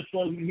 doesn't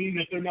necessarily mean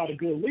that they're not a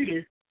good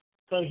leader.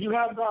 Because you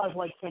have guys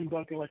like Tim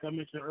Duncan, like I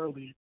mentioned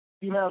earlier.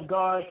 You have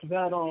guys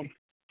that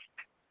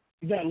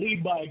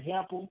lead by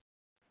example.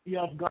 You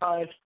have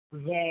guys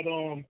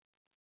that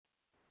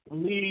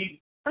lead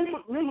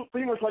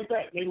pretty much like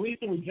that. They lead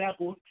through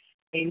example.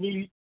 They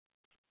lead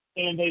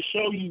and they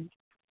show you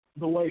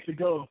the way to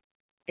go.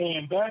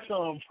 And that's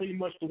pretty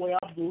much the way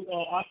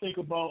I think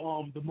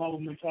about the model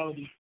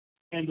mentality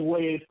and the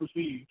way it's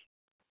perceived.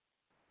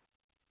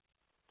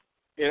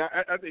 And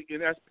I think,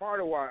 and that's part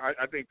of why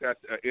I think that's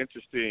an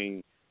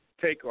interesting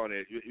take on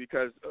it,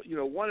 because, you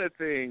know, one of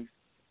the things,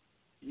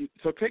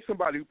 so take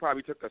somebody who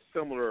probably took a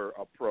similar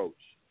approach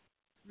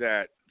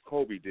that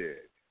Kobe did.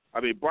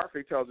 I mean,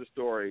 Barkley tells a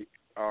story,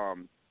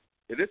 and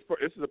this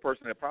is a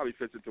person that probably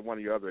fits into one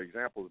of your other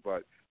examples,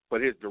 but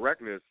his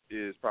directness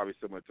is probably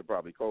similar to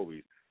probably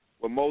Kobe's.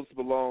 When Moses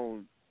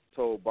Malone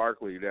told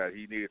Barkley that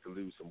he needed to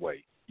lose some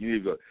weight,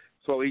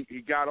 so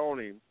he got on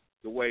him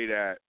the way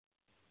that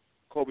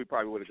Kobe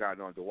probably would have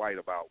gotten on Dwight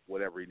about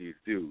whatever he needed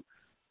to do.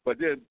 But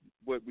then,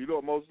 what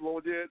Moses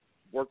Malone did?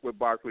 Worked with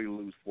Barkley to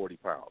lose 40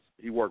 pounds.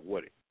 He worked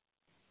with him,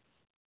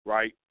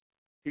 right?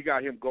 He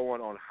got him going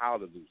on how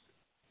to lose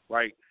it,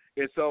 right?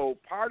 And so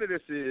part of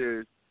this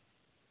is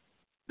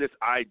this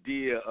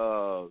idea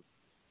of,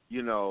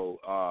 you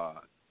know,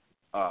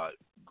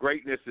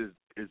 greatness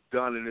is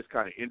done in this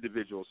kind of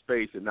individual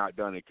space and not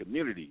done in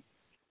community.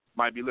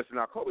 Might be listening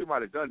now. Kobe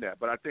might have done that,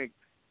 but I think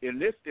in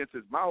this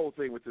instance, my whole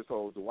thing with this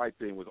whole Dwight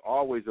thing was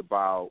always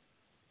about,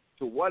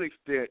 to what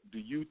extent do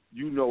you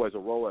know as a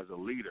role as a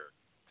leader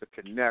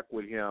to connect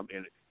with him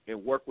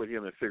and work with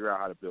him and figure out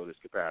how to build his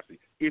capacity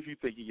if you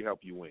think he can help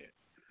you win.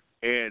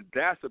 And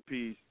that's a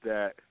piece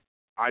that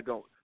I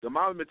don't – the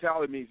Mamba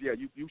mentality means, yeah,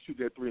 you shoot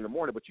at 3 in the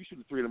morning, but you shoot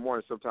at 3 in the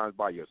morning sometimes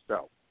by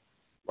yourself,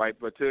 right?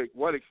 But to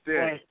what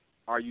extent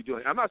are you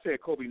doing – I'm not saying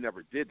Kobe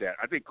never did that.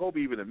 I think Kobe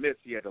even admits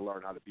he had to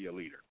learn how to be a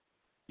leader.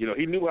 You know,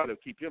 he knew how to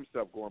keep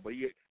himself going, but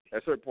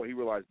at a certain point he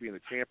realized being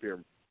a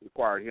champion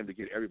required him to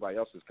get everybody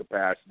else's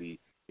capacity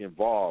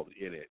involved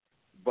in it.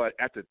 But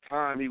at the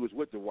time he was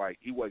with Dwight,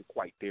 he wasn't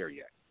quite there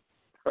yet.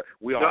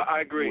 We all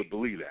I agree. would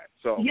believe that.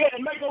 So yeah,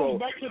 and that goes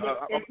back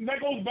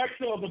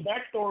to the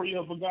backstory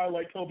of a guy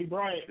like Kobe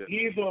Bryant. Yeah.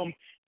 He's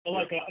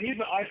he's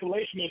an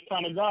isolationist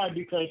kind of guy,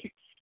 because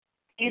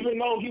even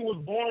though he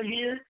was born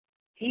here,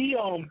 he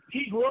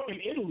grew up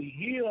in Italy.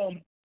 He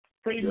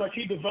pretty much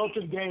he developed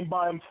his game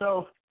by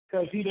himself,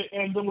 and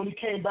then when he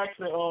came back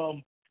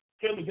to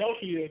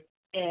Philadelphia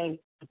and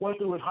went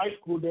through his high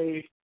school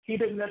days, he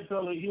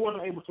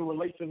wasn't able to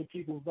relate to the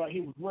people that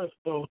he was with.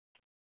 So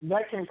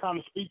that can kind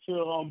of speak to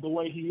the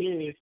way he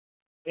is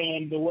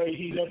and the way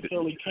he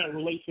necessarily can't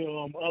relate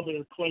to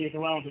other players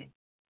around him.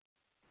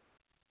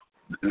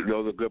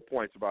 Those are good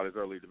points about his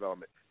early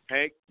development.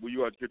 Hank, will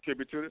you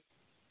contribute to this?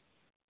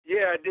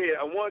 Yeah, I did.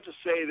 I wanted to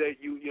say that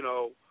you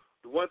know,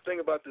 the one thing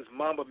about this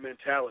Mamba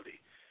mentality,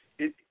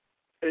 and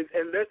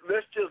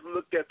let's just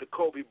look at the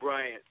Kobe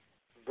Bryant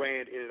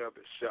brand in and of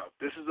itself.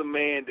 This is a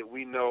man that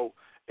we know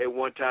at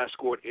one time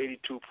scored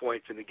 82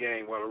 points in the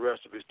game while the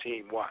rest of his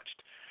team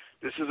watched.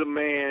 This is a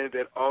man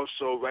that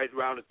also, right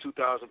around the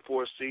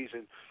 2004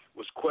 season,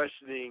 was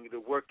questioning the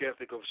work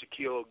ethic of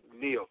Shaquille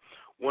O'Neal,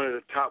 one of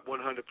the top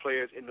 100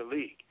 players in the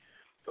league.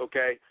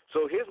 Okay?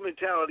 So his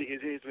mentality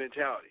is his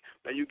mentality.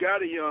 Now, you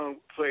got a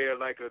young player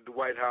like a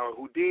Dwight Howard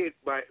who did,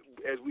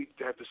 as we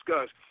have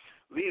discussed,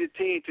 lead a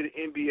team to the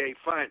NBA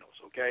Finals.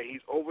 Okay?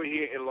 He's over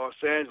here in Los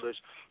Angeles,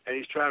 and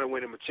he's trying to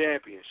win him a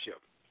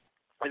championship.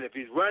 And if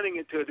he's running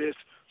into this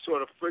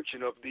sort of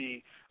friction of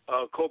the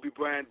Kobe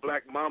Bryant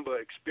Black Mamba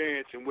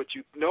experience, in which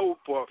you know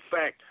for a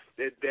fact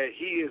that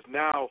he is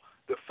now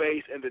the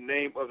face and the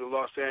name of the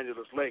Los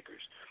Angeles Lakers,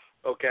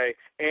 okay?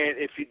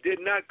 And if he did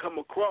not come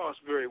across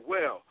very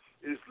well,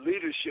 this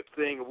leadership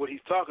thing of what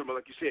he's talking about,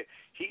 like you said,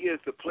 he is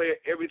the player,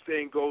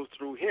 everything goes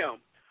through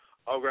him,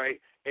 all right?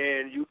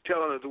 And you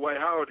telling Dwight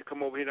Howard to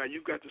come over here, now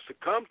you've got to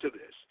succumb to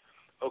this,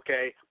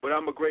 okay? But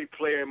I'm a great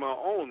player in my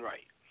own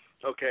right,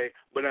 okay?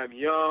 But I'm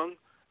young,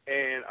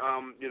 and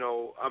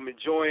I'm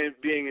enjoying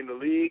being in the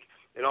league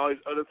and all these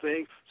other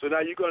things. So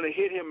now you're going to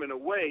hit him in a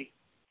way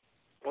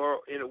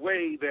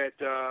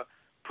that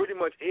pretty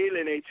much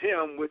alienates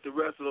him with the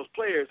rest of those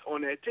players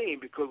on that team,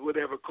 because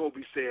whatever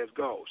Kobe says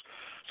goes.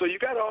 So you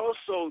got to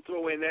also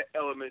throw in that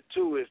element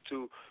too, as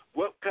to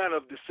what kind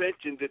of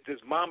dissension did this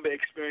Mamba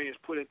experience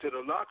put into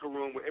the locker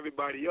room, where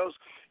everybody else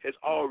has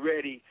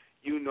already,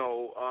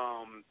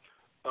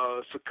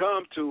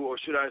 succumbed to, or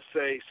should I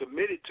say,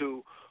 submitted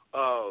to.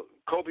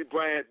 Kobe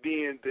Bryant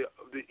being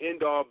the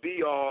end-all,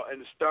 be-all,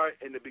 and the start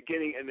and the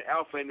beginning and the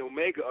alpha and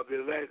omega of the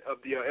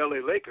LA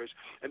Lakers,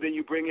 and then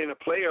you bring in a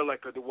player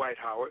like a Dwight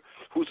Howard,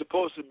 who's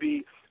supposed to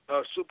be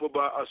a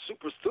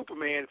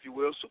Superman, if you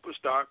will,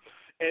 superstar,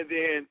 and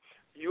then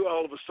you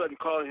all of a sudden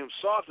calling him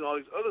soft and all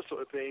these other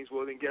sort of things.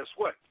 Well, then guess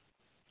what?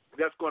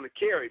 That's going to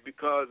carry,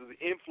 because of the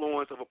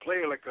influence of a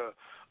player like a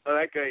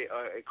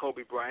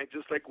Kobe Bryant,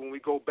 just like when we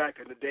go back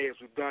in the day as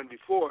we've done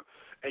before,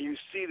 and you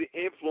see the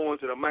influence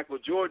that a Michael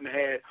Jordan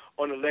had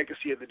on the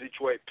legacy of the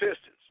Detroit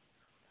Pistons.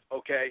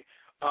 Okay,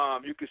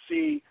 you can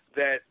see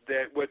that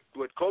what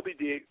Kobe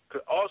did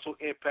could also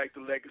impact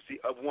the legacy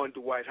of one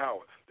Dwight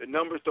Howard. The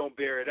numbers don't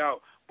bear it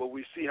out, but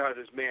we see how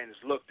this man is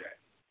looked at.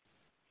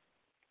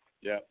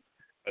 Yeah,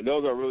 and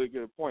those are really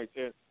good points.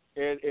 And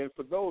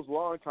for those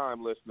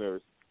longtime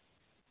listeners,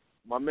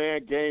 my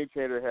man Game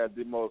Changer had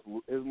his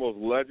most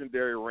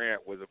legendary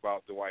rant was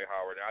about Dwight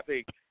Howard. And I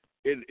think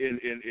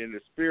in the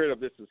spirit of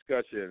this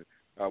discussion,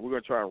 we're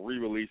going to try and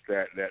re-release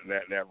that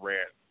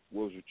rant. It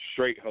was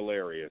straight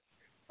hilarious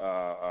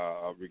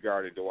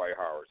regarding Dwight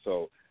Howard.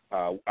 So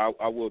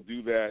I will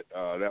do that.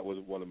 That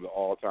was one of the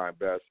all-time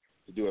best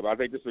to do it. But I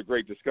think this is a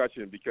great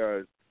discussion,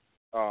 because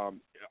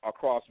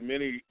across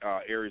many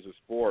areas of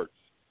sports,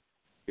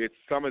 it's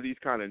some of these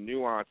kind of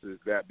nuances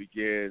that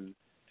begin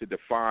to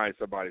define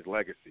somebody's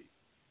legacy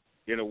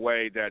in a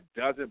way that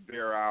doesn't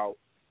bear out,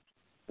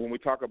 when we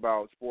talk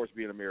about sports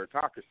being a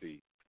meritocracy,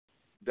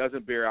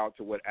 doesn't bear out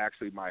to what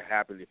actually might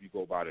happen if you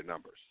go by the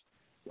numbers.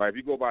 Right? If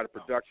you go by the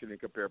production and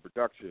compare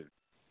production,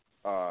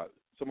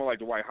 someone like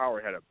Dwight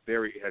Howard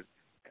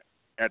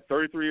at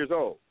 33 years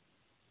old,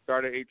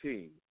 started at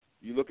 18.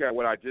 You look at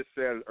what I just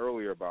said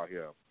earlier about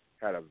him,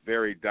 had a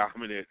very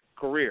dominant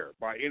career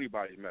by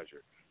anybody's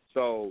measure.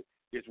 So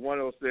it's one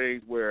of those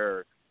things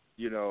where,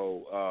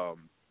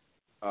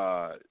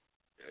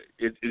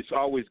 it's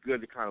always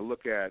good to kind of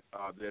look at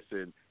this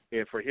and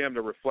for him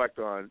to reflect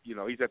on,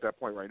 he's at that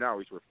point right now,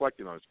 he's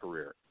reflecting on his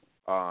career.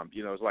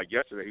 It's like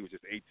yesterday he was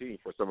just 18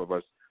 for some of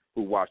us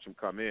who watched him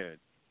come in.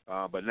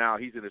 But now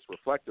he's in this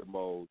reflective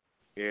mode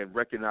and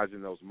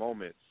recognizing those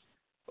moments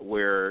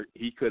where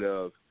he could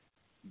have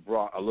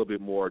brought a little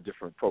bit more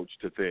different approach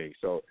to things.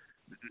 So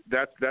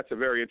that's a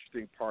very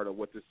interesting part of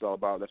what this is all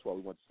about. That's why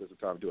we want to spend some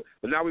time to do it.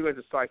 But now we're going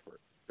to decipher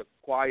the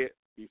quiet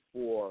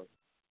before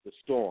the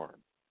storm.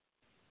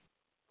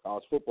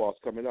 College football is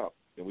coming up,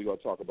 and we're going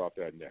to talk about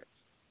that next.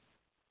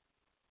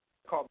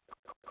 Call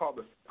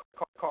the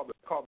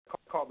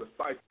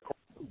cipher.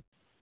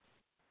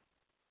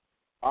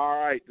 All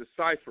right, the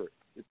cipher.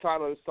 The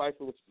title of the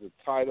cipher, which is the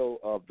title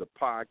of the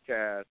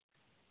podcast,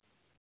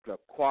 The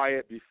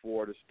Quiet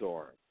Before the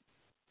Storm,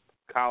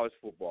 college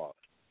football.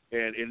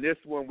 And in this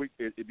one,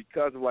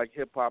 because of like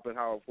hip hop and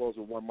how it flows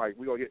with one mic,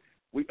 we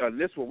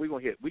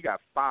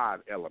got 5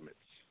 elements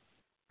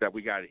that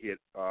we got to hit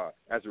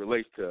as it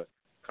relates to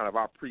kind of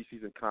our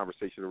preseason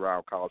conversation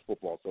around college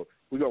football. So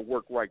we're gonna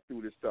work right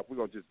through this stuff. We're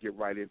gonna just get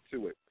right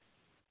into it.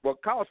 Well,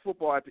 college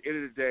football at the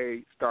end of the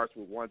day starts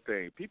with one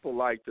thing. People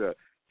like to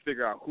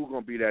figure out who's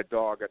going to be that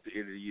dog at the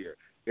end of the year.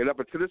 And up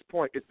until this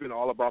point, it's been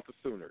all about the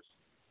Sooners.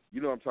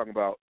 You know what I'm talking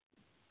about,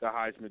 the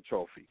Heisman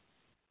Trophy.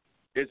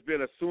 It's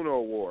been a Sooner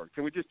Award.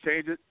 Can we just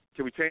change it?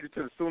 Can we change it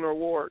to the Sooner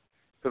Award?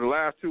 So the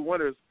last 2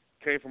 winners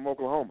came from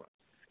Oklahoma.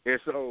 And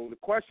so the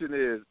question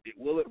is,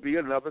 will it be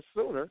another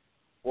Sooner,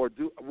 or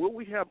will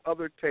we have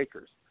other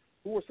takers?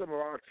 Who are some of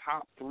our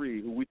top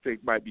 3 who we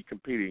think might be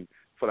competing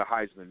for the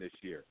Heisman this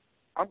year?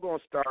 I'm going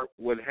to start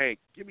with Hank.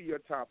 Give me your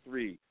top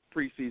 3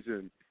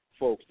 preseason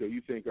folks that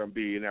you think are going to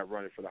be in that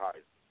running for the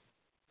Heisman.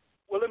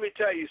 Well, let me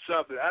tell you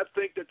something. I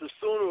think that the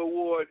Sooner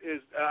Award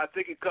I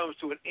think it comes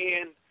to an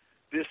end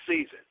this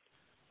season,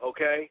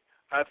 okay?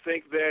 I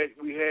think that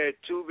we had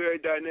 2 very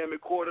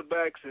dynamic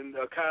quarterbacks in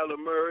Kyler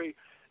Murray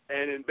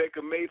and in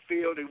Baker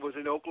Mayfield. It was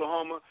in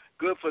Oklahoma.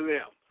 Good for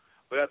them.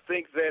 But I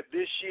think that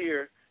this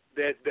year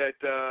that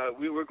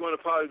we were going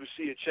to probably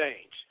see a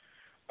change.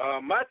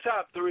 My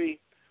top 3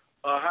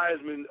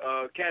 Heisman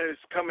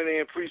candidates coming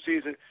in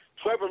preseason,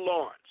 Trevor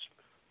Lawrence,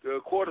 the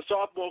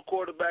sophomore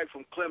quarterback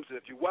from Clemson.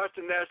 If you watched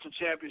the national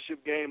championship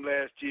game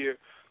last year,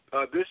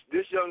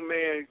 this young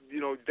man,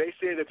 they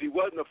said if he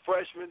wasn't a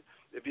freshman,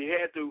 if he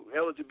had the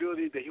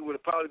eligibility, that he would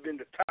have probably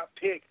been the top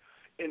pick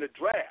in the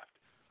draft.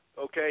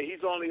 Okay,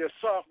 he's only a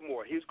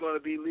sophomore. He's going to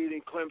be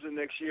leading Clemson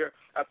next year.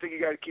 I think you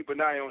got to keep an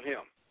eye on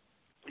him.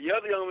 The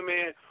other young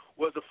man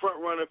was the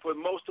front runner for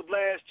most of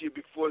last year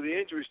before the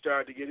injury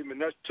started to get him, and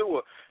that's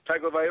Tua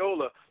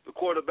Tagovailoa, the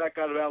quarterback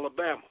out of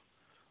Alabama.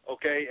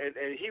 Okay,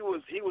 and he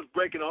was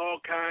breaking all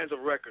kinds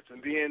of records,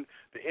 and then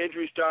the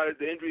injury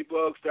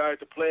bug started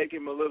to plague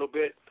him a little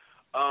bit.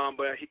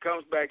 But he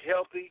comes back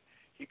healthy,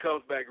 he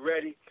comes back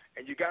ready,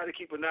 and you got to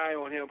keep an eye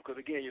on him because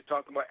again, you're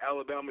talking about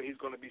Alabama. He's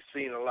going to be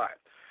seen a lot.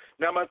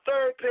 Now, my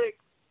third pick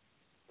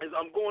is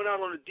I'm going out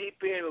on the deep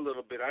end a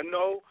little bit. I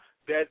know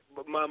that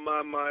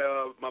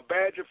my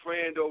Badger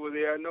friend over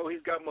there, I know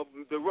he's got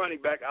the running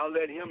back. I'll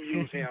let him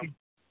use him.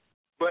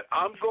 But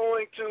I'm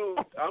going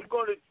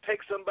to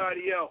take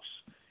somebody else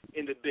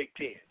in the Big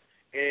Ten.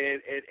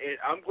 And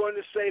I'm going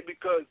to say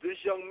because this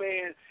young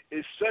man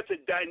is such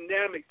a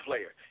dynamic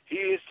player. He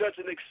is such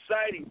an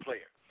exciting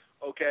player,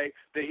 okay,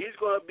 that he's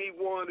going to be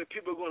one that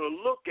people are going to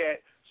look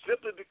at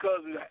simply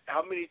because of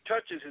how many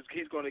touches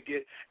he's going to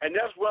get, and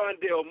that's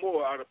Rondale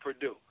Moore out of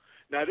Purdue.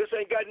 Now, this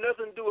ain't got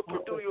nothing to do with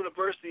Purdue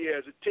University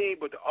as a team,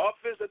 but the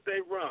offense that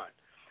they run.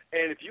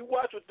 And if you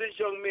watch what this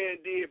young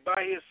man did by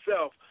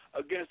himself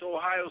against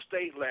Ohio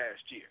State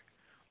last year,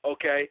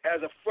 okay,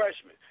 as a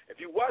freshman,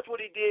 if you watch what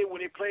he did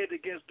when he played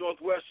against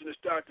Northwestern to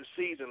start the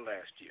season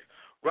last year,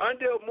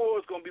 Rondale Moore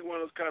is going to be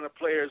one of those kind of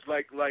players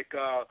like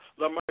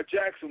Lamar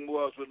Jackson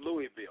was with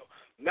Louisville.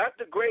 Not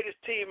the greatest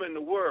team in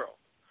the world,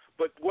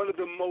 but one of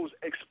the most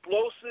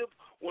explosive,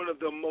 one of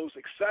the most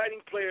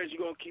exciting players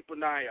you're going to keep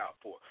an eye out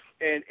for.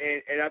 And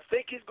I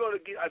think he's going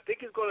to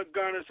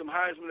garner some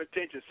Heisman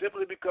attention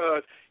simply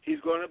because he's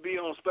going to be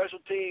on special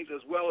teams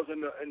as well as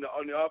on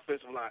the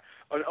offensive line,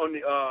 on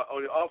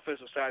the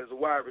offensive side as a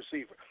wide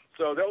receiver.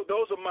 So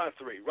those are my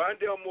 3: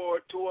 Rondale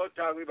Moore, Tua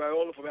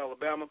Tagovailoa from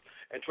Alabama,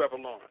 and Trevor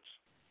Lawrence.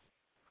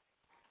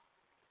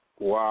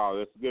 Wow,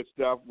 that's good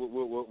stuff.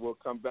 We'll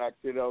come back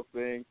to those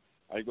things.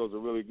 I think those are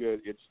really good,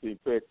 interesting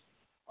picks.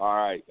 All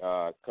right,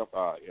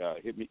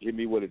 hit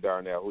me with it,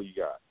 Darnell. Who you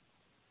got?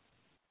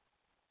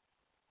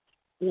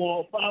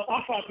 Well,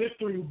 I thought this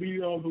 3 would be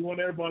the one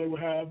everybody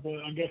would have, but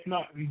I guess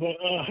not. But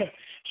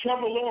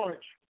Trevor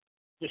Lawrence,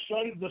 the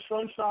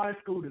Sunshine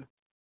Scooter.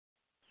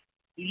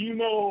 He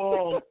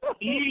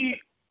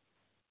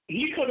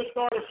could have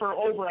started for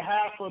over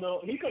half of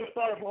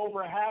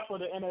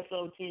the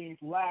NFL teams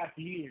last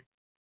year.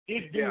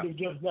 This dude is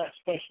just that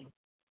special.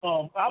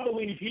 I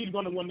believe he's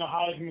going to win the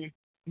Heisman.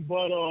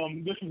 But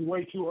this is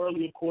way too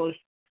early, of course.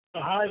 The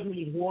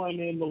Heisman is won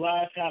in the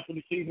last half of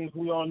the season, as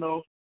we all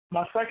know.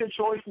 My second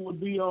choice would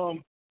be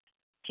Tua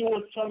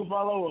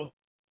Tagovailoa.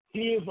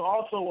 He is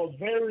also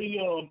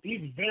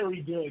he's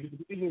very good.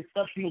 He's an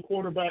exceptional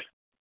quarterback.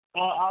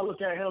 I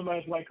look at him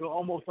as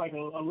almost like a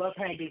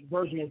left-handed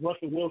version of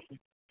Russell Wilson.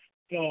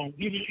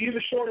 He's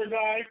a shorter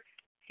guy,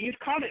 he's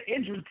kind of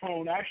injury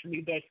prone,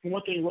 actually. That's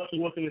one thing Russell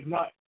Wilson is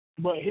not.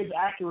 But his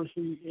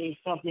accuracy is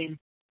something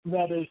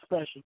that is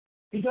special.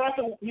 He's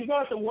gonna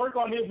have to work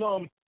on his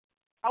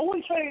I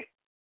wouldn't say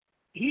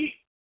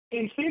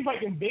it seems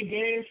like in big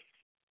games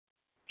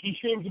he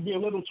seems to be a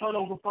little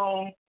turnover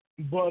prone,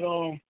 but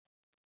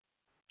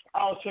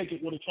I'll take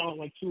it with a talent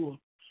like Tua.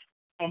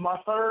 And my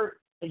third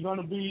is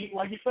gonna be,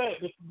 like you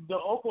said, the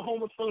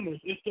Oklahoma Sooners.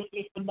 It's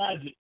the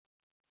Magic.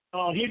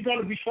 He's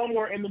gonna be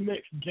somewhere in the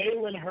mix.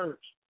 Jalen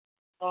Hurts.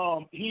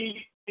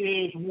 He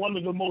is one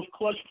of the most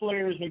clutch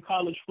players in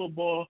college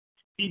football.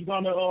 He's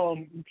gonna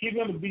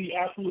be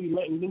absolutely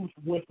let loose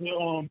with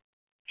the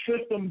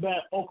system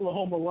that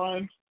Oklahoma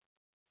runs,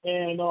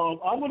 and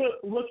I'm gonna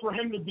look for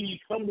him to be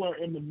somewhere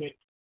in the mix.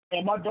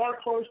 And my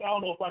dark horse, I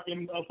don't know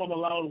if I'm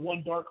allowed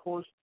one dark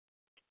horse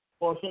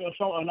or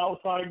an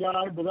outside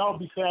guy, but that would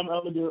be Sam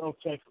Ellinger of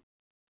Texas.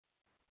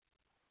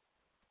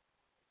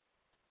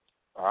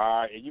 All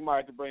right, and you might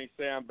have to bring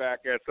Sam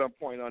back at some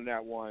point on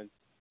that one.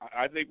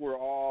 I think we're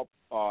all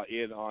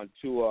in on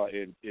Tua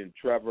and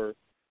Trevor.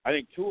 I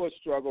think Tua's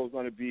struggle is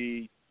going to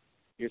be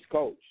his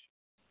coach.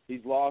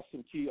 He's lost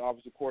some key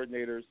offensive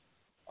coordinators.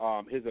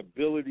 His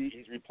ability,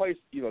 he's replaced.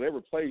 They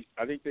replaced.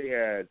 I think they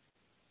had.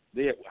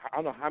 I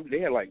don't know how many.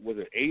 They had was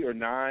it 8 or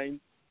 9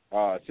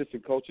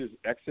 assistant coaches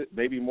exit,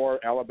 maybe more.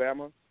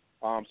 Alabama.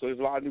 So there's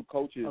a lot of new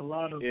coaches.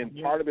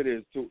 Part of it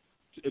is to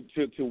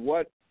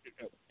what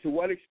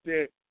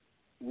extent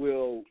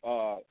will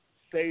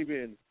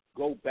Saban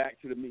go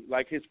back to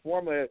his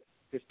formula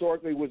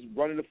historically was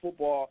running the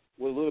football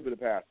with a little bit of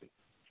passing.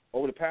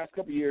 Over the past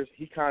couple of years,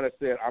 he kind of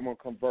said, I'm going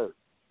to convert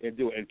and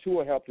do it. And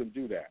Tua helped him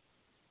do that.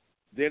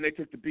 Then they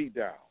took the beat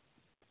down.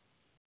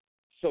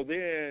 So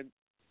then,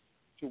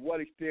 to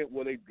what extent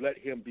will they let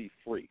him be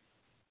free?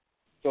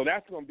 So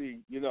that's going to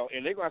be, and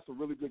they're going to have some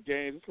really good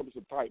games. It's going to be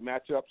some tight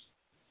matchups.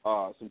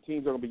 Some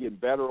teams are going to be getting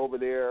better over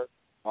there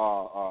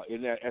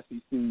in that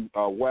SEC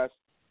West.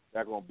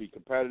 They're going to be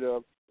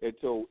competitive. And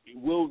so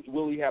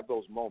will he have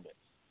those moments?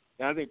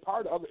 And I think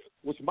part of it,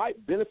 which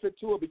might benefit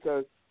Tua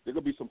because there are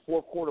going to be some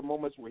fourth-quarter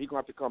moments where he's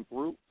going to have to come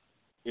through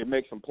and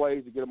make some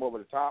plays to get him over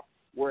the top,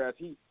 whereas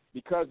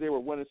because they were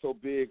winning so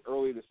big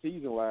early in the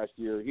season last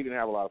year, he didn't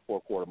have a lot of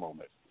fourth-quarter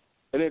moments.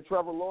 And then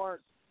Trevor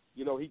Lawrence,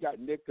 he got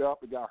nicked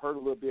up and got hurt a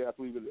little bit, I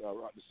believe, in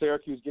the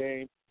Syracuse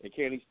game, and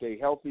can he stay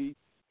healthy?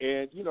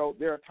 And,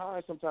 there are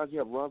times sometimes you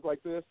have runs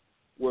like this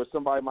where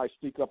somebody might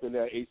speak up in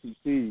that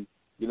ACC.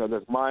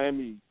 There's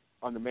Miami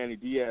under Manny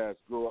Diaz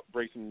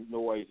break some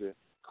noise and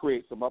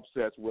create some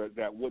upsets where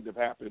that wouldn't have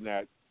happened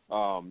that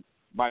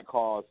might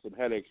cause some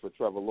headaches for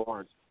Trevor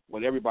Lawrence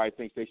when everybody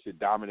thinks they should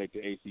dominate the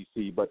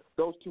ACC. But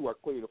those two are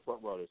clearly the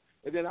front runners.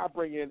 And then I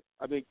bring in,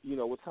 I think,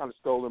 was kind of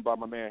stolen by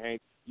my man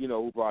Hank,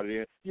 who brought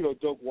it in.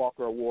 Doak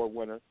Walker Award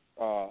winner,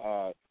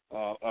 has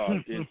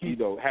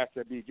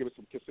to be given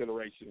some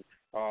consideration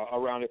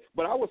around it.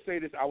 But I would say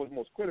this, I was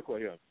most critical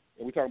of him,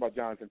 and we're talking about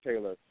Jonathan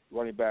Taylor,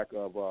 running back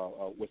of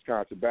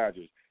Wisconsin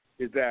Badgers,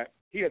 is that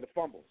he had the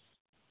fumbles.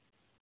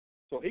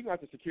 So he's going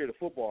to have to secure the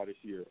football this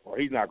year, or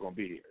he's not going to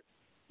be here.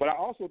 But I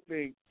also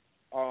think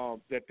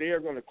that they are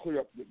going to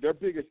clear up. Their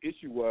biggest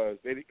issue was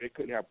they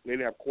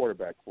didn't have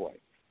quarterback play,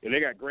 and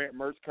they got Grant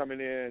Mertz coming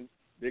in.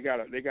 They're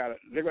going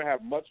to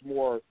have much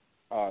more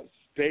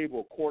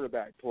stable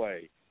quarterback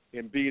play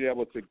in being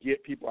able to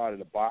get people out of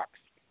the box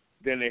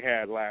than they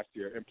had last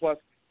year. And plus,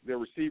 their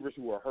receivers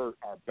who are hurt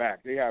are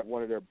back. They have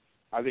one of their,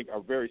 I think,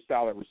 a very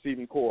solid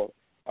receiving core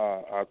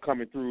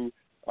coming through.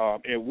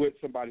 And with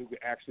somebody who can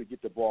actually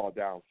get the ball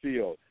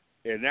downfield.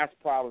 And that's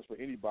problems for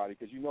anybody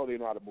because they know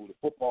how to move the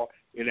football.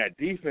 And that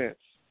defense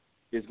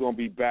is going to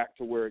be back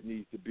to where it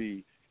needs to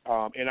be.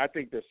 And I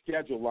think their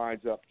schedule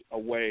lines up a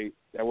way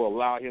that will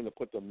allow him to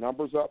put the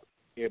numbers up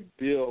and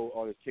build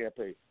on his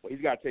campaign. But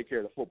he's got to take care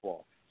of the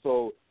football.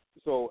 So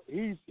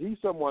he's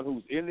someone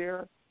who's in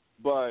there,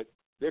 but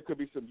there could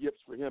be some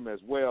yips for him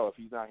as well if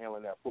he's not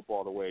handling that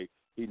football the way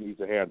he needs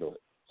to handle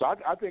it. So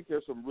I think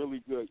there's some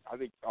really good – I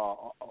think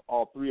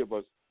all three of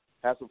us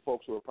have some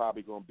folks who are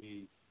probably going to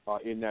be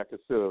in that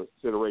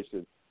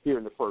consideration here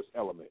in the first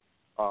element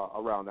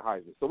around the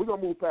Heisman. So we're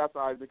going to move past the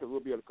Heisman because we'll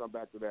be able to come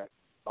back to that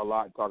a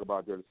lot and talk about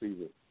it during the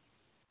season.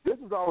 This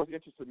is always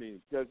interesting to me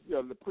because,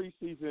 the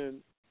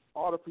preseason,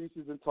 all the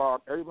preseason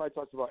talk, everybody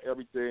talks about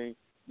everything.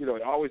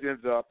 It always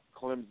ends up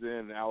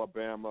Clemson and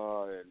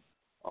Alabama and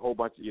a whole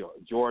bunch of,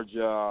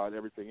 Georgia and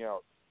everything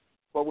else.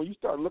 But when you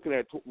start looking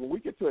at when we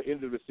get to the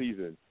end of the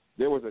season,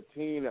 there was a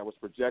team that was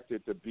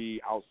projected to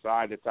be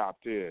outside the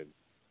top 10.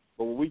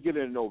 But when we get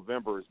into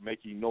November, it's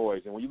making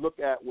noise. And when you look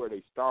at where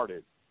they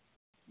started,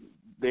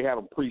 they have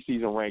them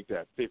preseason ranked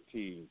at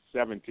 15,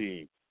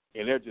 17,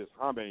 and they're just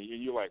humming.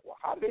 And you're like, well,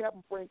 how do they have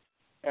them ranked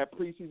at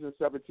preseason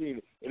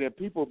 17? And then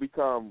people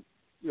become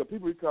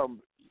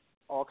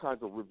all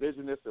kinds of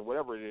revisionists and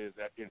whatever it is.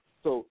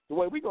 So the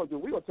way we're going to do,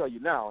 we're going to tell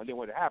you now, and then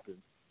when it happens,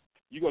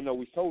 you're going to know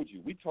we told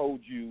you. We told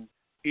you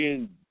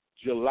in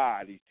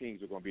July these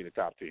teams are going to be in the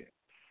top 10.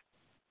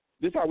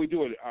 This is how we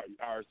do it at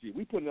RSG.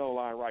 We put it on the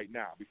line right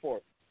now.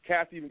 Before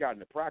cats even got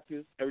into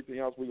practice, everything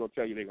else, we're going to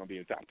tell you they're going to be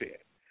in the top 10.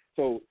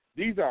 So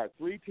these are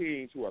three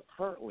teams who are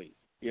currently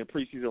in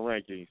preseason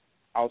rankings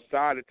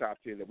outside the top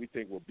 10 that we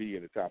think will be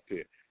in the top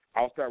 10.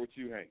 I'll start with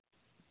you, Hank.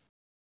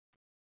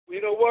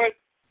 You know what?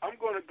 I'm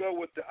going to go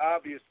with the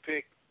obvious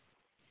pick.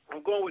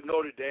 I'm going with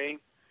Notre Dame.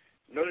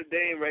 Notre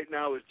Dame right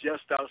now is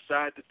just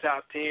outside the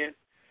top 10.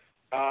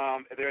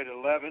 They're at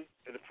 11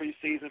 in the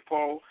preseason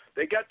poll.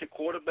 They got the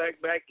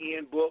quarterback back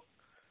in book.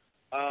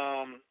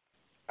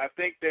 I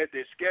think that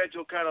their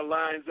schedule kind of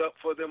lines up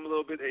for them a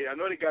little bit. I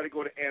know they got to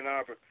go to Ann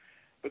Arbor,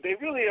 but they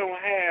really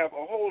don't have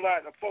a whole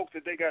lot of folks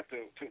that they got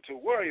to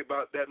worry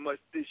about that much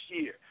this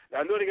year.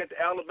 I know they got to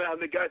Alabama.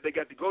 They got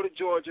to go to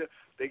Georgia.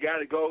 They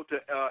got to go to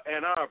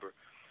Ann Arbor.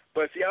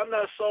 But, see, I'm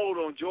not sold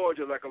on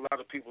Georgia like a lot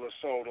of people are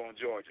sold on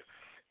Georgia.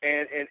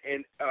 And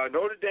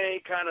Notre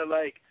Dame kind of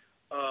like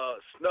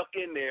snuck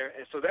in there.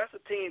 And so that's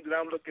a team that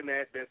I'm looking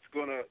at that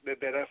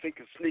I think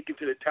can sneak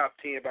into the top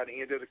 10 by the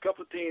end. There's a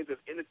couple of teams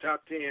that's in the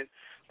top 10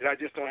 that I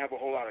just don't have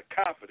a whole lot of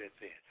confidence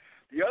in.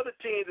 The other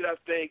team that I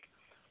think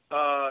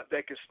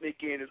that can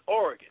sneak in is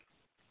Oregon.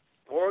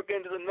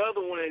 Oregon is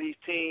another one of these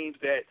teams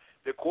that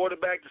the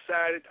quarterback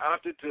Justin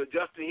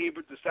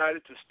Herbert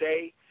decided to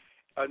stay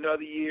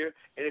another year,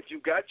 and if you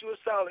got you a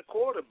solid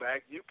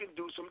quarterback, you can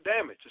do some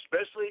damage,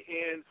 especially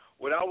in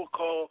what I would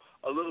call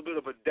a little bit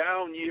of a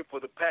down year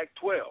for the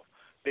Pac-12.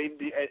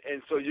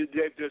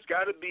 There's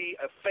got to be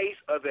a face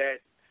of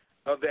that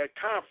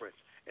conference,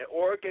 and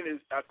Oregon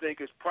I think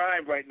is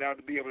primed right now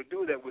to be able to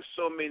do that with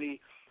so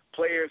many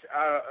players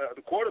out of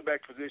the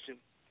quarterback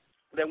position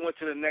that went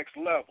to the next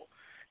level.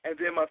 And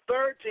then my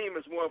third team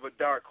is more of a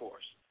dark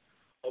horse.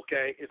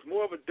 Okay, it's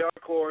more of a dark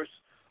horse.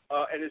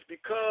 And it's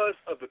because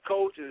of the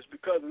coach and it's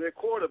because of their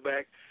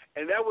quarterback,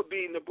 and that would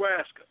be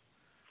Nebraska.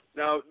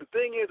 Now, the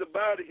thing is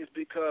about it is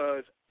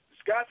because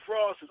Scott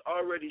Frost has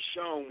already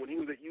shown when he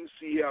was at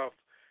UCF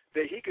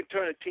that he could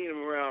turn a team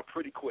around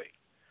pretty quick.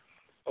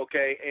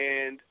 Okay,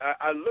 and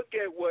I look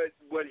at what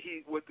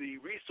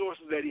the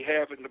resources that he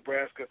has in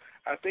Nebraska.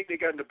 I think they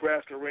got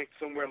Nebraska ranked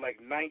somewhere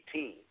like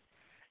 19,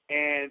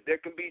 and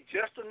there can be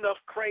just enough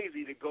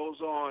crazy that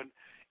goes on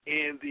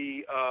in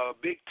the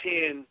Big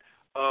Ten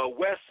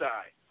West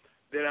side.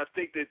 That I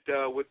think that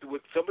with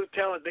some of the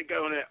talent they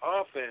got on that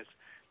offense,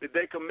 that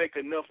they can make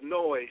enough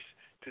noise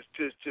to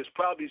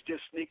probably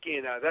just sneak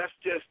in. Now that's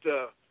just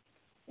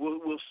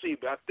we'll see,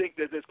 but I think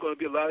that there's going to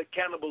be a lot of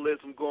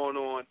cannibalism going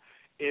on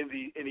in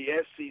the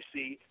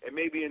SEC and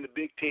maybe in the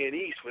Big Ten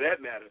East for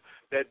that matter.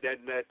 That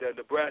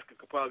Nebraska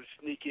could probably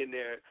sneak in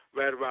there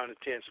right around the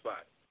 10th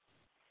spot.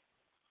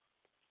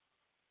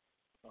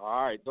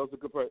 All right, those are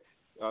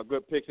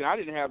good picks. And I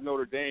didn't have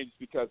Notre Dame just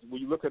because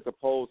when you look at the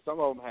polls, some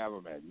of them have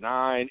them at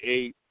 9,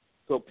 8.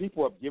 So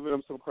people have given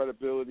them some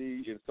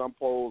credibility in some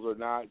polls or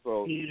not.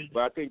 So,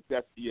 but I think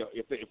that's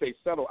if they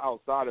settle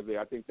outside of it,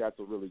 I think that's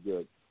a really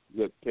good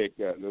pick.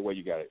 The way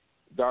you got it,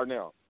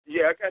 Darnell.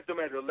 Yeah, I got them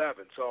at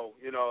 11. So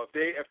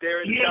if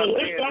they're in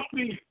the top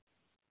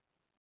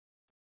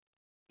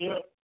 10.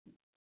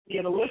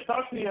 The list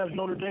actually has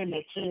Notre Dame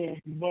at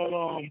 10, but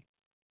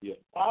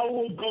I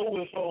will go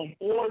with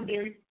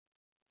Oregon.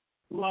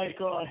 Like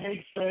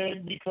Hank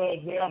said, because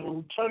they have a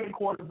returning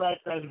quarterback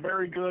that's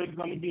very good. He's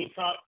going to be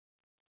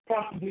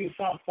possibly a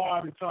top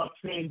 5 or top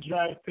 10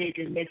 draft pick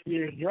in next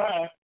year's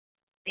draft,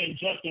 and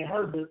Justin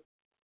Herbert.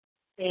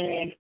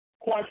 And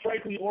quite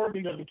frankly,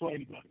 Oregon doesn't play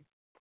anybody.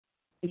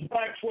 The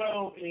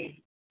Pac-12 is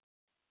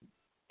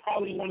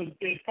probably one of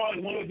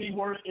the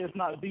worst, if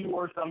not the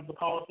worst, out of the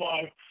Power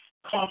 5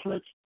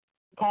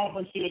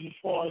 conferences as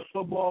far as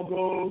football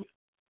goes.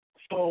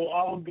 So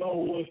I would go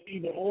with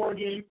either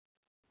Oregon,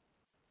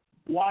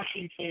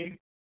 Washington,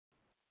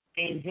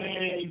 and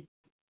then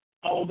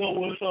I will go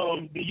with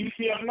the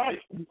UCF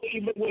Knights.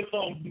 Even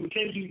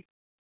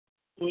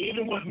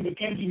with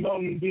Mackenzie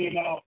Milton being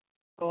out,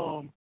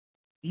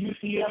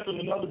 UCF is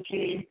another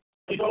team.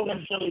 They don't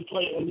necessarily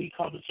play elite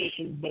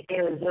competition, but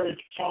they're a very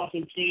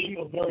talented team,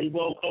 a very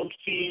well coached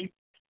team.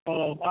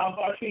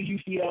 I see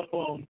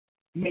UCF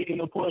making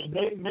a push.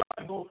 They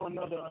might go for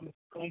another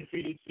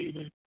undefeated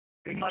season.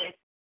 They might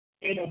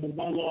end up with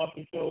one loss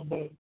or so,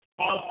 but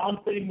I'm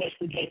pretty much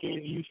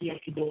projecting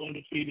UCF to go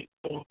undefeated.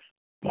 So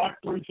my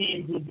 3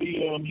 teams would be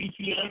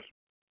UCF,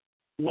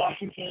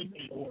 Washington,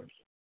 and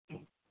Oregon.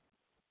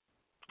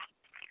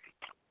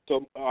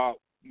 So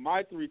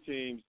my 3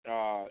 teams,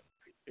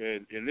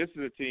 and this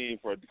is a team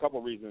for a couple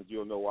of reasons.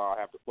 You'll know why I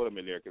have to put them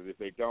in there, because if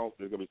they don't,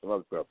 there's going to be some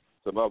other stuff,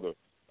 some other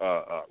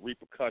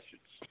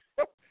repercussions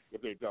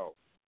if they don't.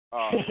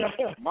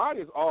 Mine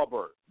is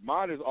Auburn.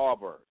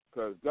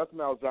 Because Gus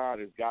Malzahn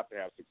has got to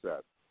have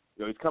success.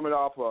 He's coming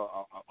off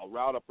a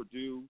route of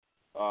Purdue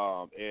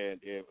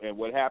and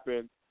what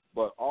happened,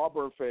 but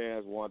Auburn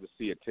fans wanted to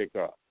see it tick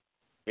up.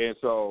 And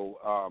so,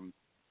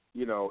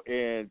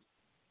 and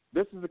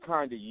this is the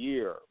kind of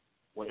year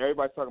when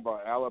everybody's talking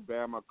about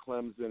Alabama,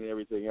 Clemson, and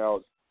everything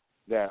else,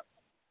 that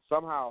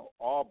somehow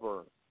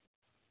Auburn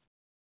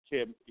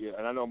can,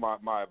 and I know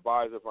my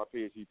advisor for my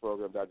PhD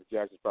program, Dr.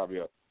 Jackson's probably,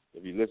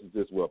 if he listens to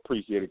this, will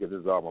appreciate it because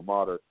this is alma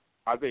mater.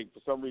 I think for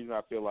some reason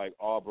I feel like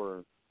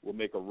Auburn will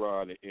make a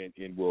run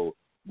and will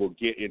will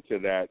get into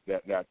that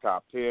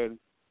top 10.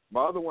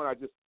 My other one, I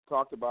just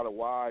talked about it,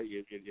 why,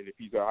 and if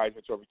he's a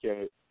Heisman Trophy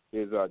candidate,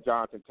 is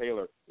Jonathan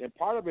Taylor. And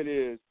part of it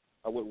is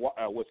with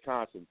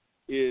Wisconsin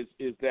is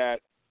that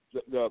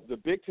the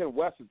Big Ten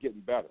West is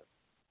getting better.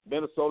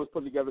 Minnesota's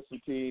putting together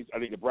some teams. I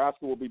think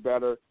Nebraska will be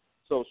better.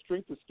 So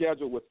strength of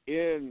schedule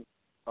within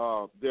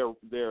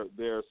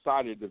their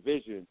side of the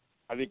division,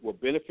 I think, will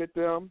benefit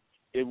them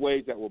in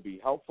ways that will be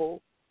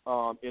helpful.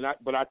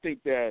 But I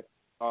think that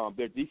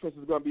their defense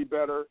is going to be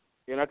better,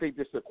 and I think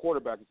just the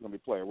quarterback is going to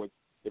be playing.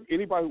 If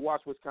anybody who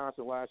watched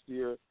Wisconsin last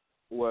year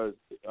was,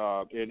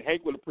 and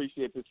Hank would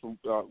appreciate this from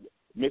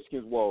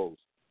Michigan's woes,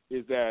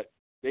 is that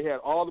they had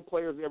all the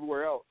players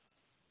everywhere else.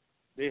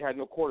 They had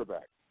no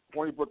quarterback.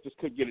 Hornibrook just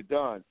couldn't get it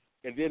done,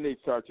 and then they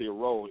started to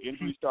erode.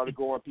 Injuries started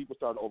going. People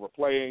started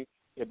overplaying,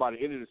 and by the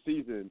end of the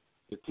season,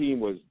 the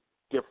team was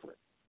different.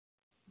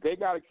 They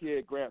got a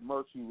kid, Grant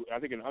Mertz, who I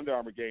think in an Under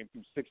Armour game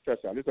threw 6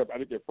 touchdowns. This is, I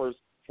think, their first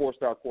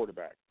 4-star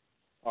quarterback.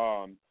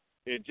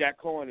 And Jack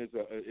Cohen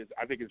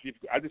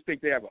I just think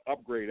they have an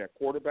upgrade at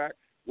quarterback,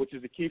 which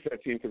is the key for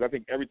that team because I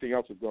think everything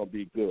else is going to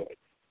be good.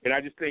 And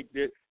I just think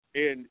that,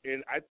 and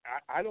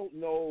I don't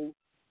know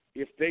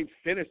if they've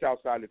finished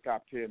outside the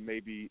top 10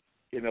 maybe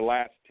in the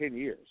last 10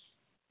 years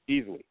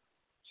easily.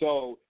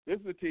 So this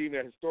is a team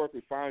that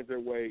historically finds their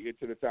way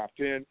into the top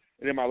 10. And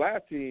then my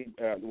last team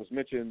was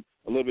mentioned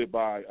a little bit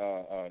by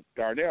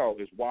Darnell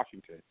is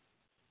Washington.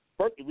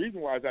 First, the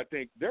reason why is I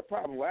think their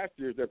problem last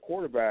year is their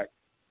quarterback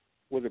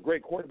was a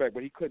great quarterback,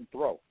 but he couldn't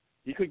throw.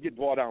 He couldn't get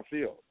the ball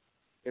downfield.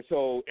 And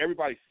so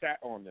everybody sat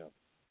on them.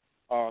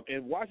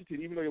 And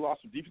Washington, even though they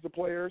lost some defensive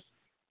players,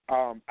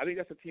 I think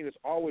that's a team that's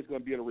always going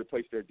to be able to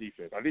replace their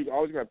defense. I think they're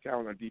always going to have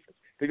talent on defense.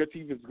 I think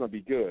their defense is going to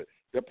be good.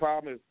 Their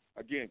problem is,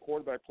 again,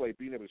 quarterback play,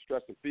 being able to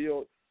stretch the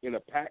field in a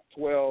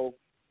Pac-12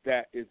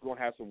 that is going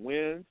to have some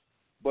wins.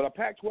 But a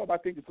Pac-12, I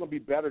think, is going to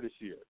be better this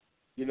year.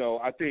 You know,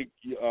 I think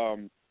you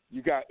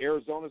got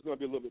Arizona's going to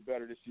be a little bit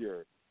better this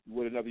year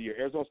with another year.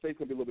 Arizona State's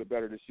going to be a little bit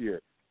better this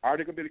year. Are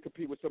they going to be able to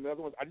compete with some of the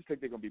other ones? I just think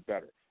they're going to be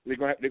better. They're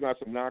going to have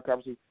some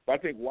non-conferences. But I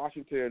think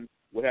Washington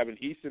would have an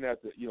Easton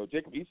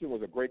Jacob Easton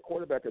was a great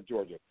quarterback at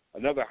Georgia,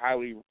 another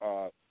highly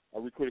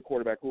recruited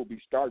quarterback who will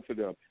be starting for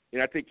them.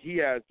 And I think he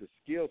has the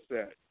skill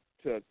set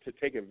to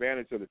take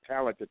advantage of the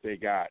talent that they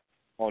got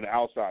on the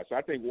outside. So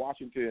I think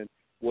Washington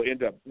will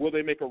end up – will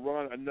they make a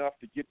run enough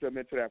to get them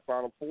into that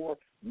Final Four?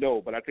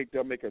 No, but I think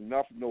they'll make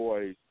enough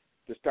noise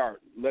to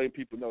start letting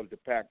people know that the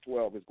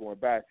Pac-12 is going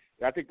back.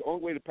 And I think the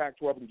only way the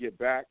Pac-12 can get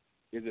back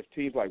is if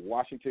teams like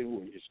Washington,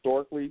 who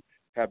historically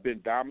have been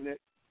dominant,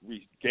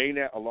 regain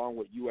that along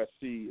with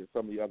USC and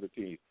some of the other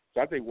teams.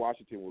 So I think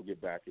Washington will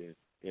get back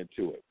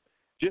into it.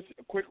 Just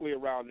quickly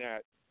around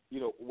that,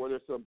 were there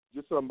some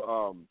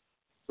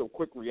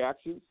quick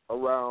reactions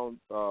around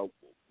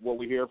what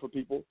we hear from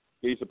people?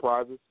 Any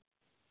surprises?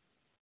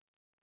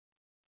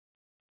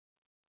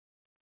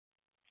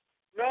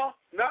 No,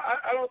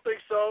 I don't think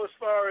so. As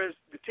far as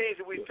the teams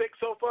that we picked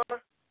so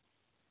far.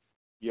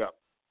 Yeah.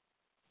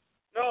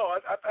 No,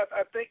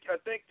 I think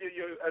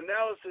your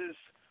analysis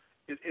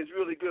is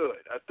really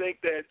good. I think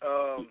that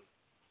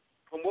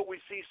from what we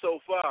see so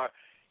far,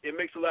 it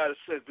makes a lot of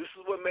sense. This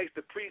is what makes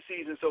the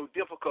preseason so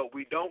difficult.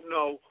 We don't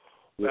know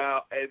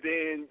now, and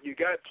then you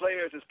got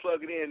players that's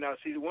plugging in. Now,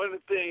 see, one of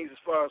the things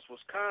as far as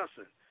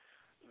Wisconsin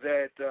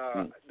that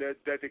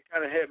they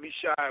kind of had me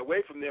shy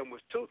away from them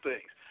was 2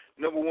 things.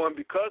 Number one,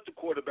 because the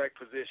quarterback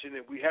position,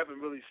 and we haven't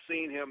really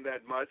seen him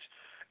that much,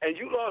 and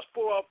you lost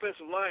 4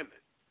 offensive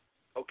linemen,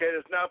 okay,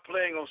 that's not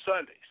playing on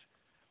Sundays.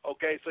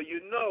 Okay, so you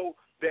know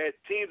that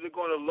teams are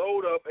going to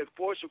load up and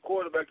force your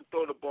quarterback to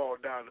throw the ball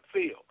down the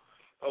field,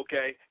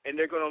 okay, and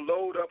they're going to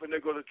load up and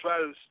they're going to try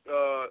to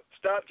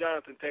stop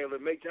Jonathan Taylor,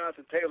 make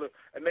Jonathan Taylor,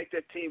 and make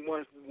that team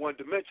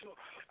one-dimensional.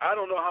 I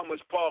don't know how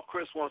much Paul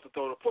Chryst wants to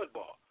throw the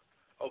football,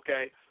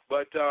 okay,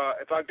 but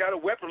if I got a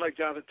weapon like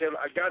Jonathan Taylor,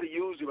 I got to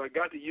use him. I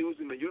got to use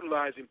him and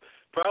utilize him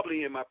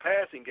probably in my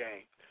passing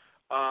game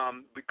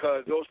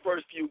because those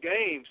first few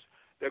games,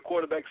 their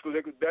quarterbacks,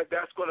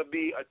 that's going to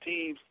be a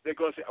team. They're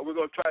going to say, we're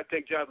going to try to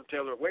take Jonathan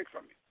Taylor away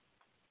from you.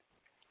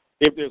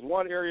 If there's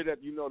one area that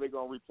they're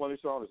going to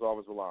replenish on, it's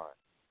always the line.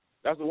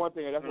 That's the one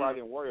thing, and that's why I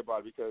didn't worry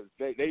about it because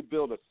they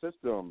build a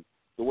system.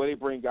 The way they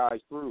bring guys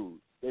through,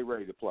 they're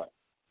ready to play.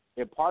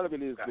 And part of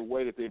it is the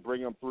way that they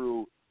bring them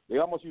through. They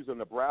almost use a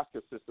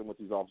Nebraska system with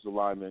these offensive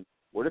linemen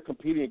where they're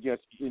competing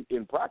against,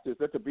 in practice,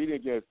 they're competing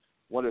against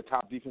one of the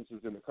top defenses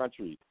in the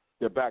country.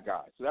 They're back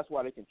guys. So that's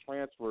why they can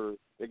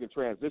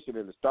transition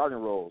into starting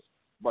roles.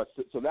 But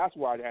so that's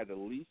why I had the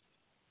least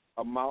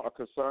amount of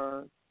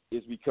concern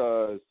is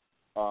because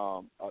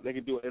they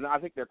can do it. And I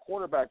think their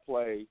quarterback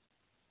play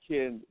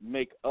can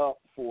make up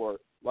for,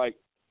 like,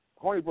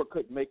 Hornibrook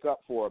couldn't make up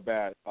for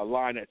a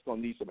line that's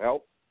going to need some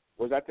help.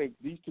 Whereas I think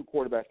these 2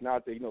 quarterbacks now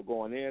that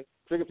going in,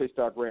 particularly if they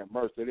start Grant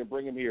Mertz, they didn't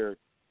bring him here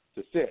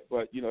to sit.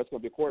 But, it's going to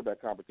be a quarterback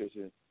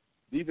competition.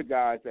 These are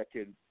guys that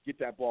can get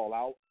that ball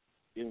out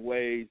in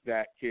ways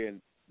that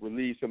can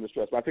relieve some of the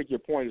stress. But I think your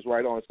point is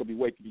right on. It's going to be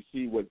wait to be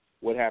seen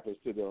what happens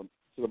to them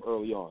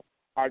early on.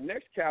 Our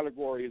next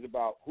category is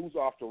about who's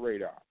off the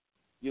radar.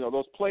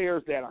 those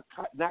players that are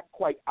not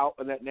quite out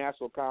in that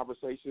national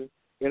conversation.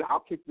 And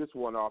I'll kick this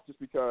one off just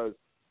because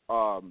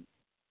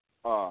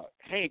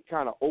Hank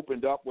kind of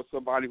opened up with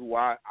somebody who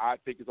I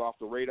think is off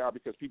the radar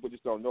because people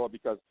just don't know it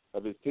because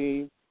of his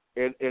team,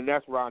 and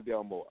that's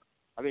Rondell Moore.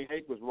 I think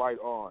Hank was right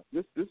on.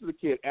 This is a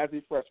kid, as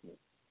a freshman,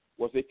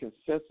 was a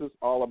consensus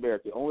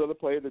All-American. The only other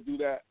player to do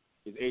that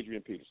is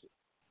Adrian Peterson.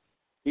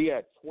 He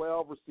had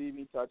 12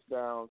 receiving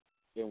touchdowns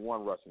and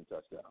 1 rushing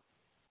touchdown.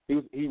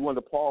 He won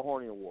the Paul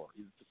Hornung Award.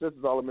 He's a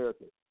consensus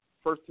All-American,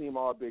 first team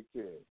All-Big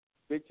Ten,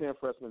 Big Ten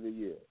Freshman of the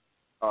Year.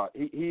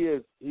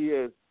 He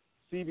is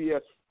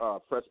CBS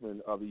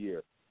Freshman of the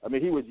Year. I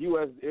mean, he was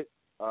US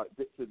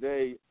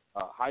Today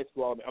high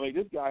school. I mean,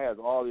 this guy has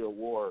all the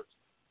awards.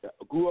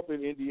 Grew up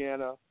in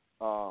Indiana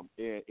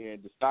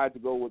and decided to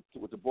go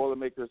with the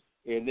Boilermakers,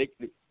 and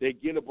they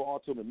get the ball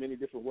to him in many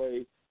different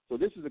ways. So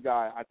this is a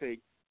guy I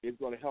think is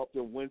going to help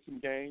them win some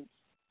games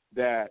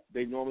that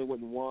they normally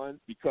wouldn't won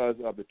because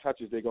of the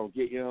touches they're going to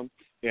get him,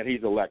 and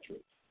he's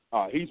electric.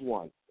 He's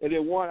one. And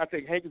then one, I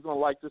think Hank is going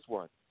to like this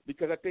one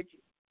because I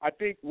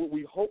think what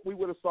we hope we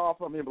would have saw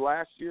from him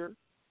last year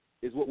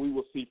is what we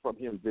will see from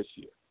him this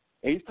year.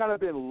 And he's kind of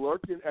been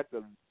lurking at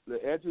the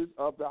edges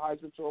of the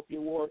Heisman Trophy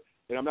Award.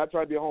 And I'm not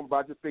trying to be a homer, but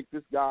I just think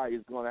this guy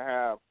is going to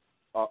have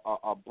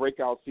a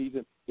breakout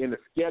season, and the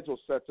schedule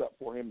sets up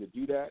for him to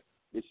do that.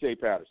 It's Shea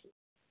Patterson.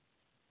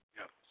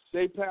 Yeah.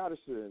 Shea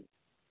Patterson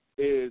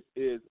is,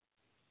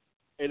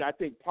 and I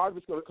think part of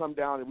it's going to come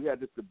down, and we had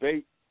this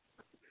debate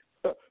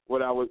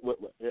when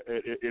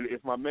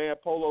if my man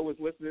Polo was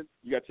listening,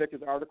 you got to check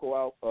his article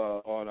out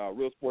on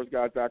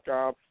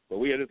realsportsguys.com. But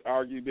we had this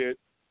argument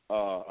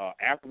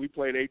after we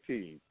played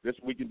 18. This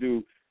we can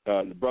do.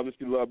 The brothers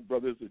can love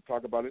brothers and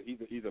talk about it.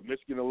 He's a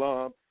Michigan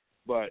alum,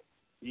 but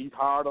he's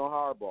hard on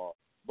hardball.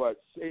 But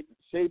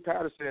Shea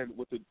Patterson,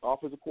 with the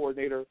offensive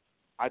coordinator,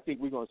 I think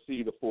we're going to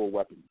see the full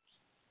weapons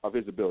of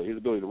his ability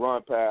to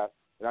run, pass,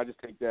 and I just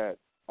think that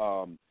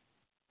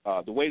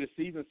the way the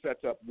season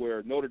sets up,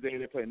 where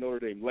they play Notre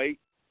Dame late,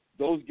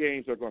 those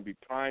games are going to be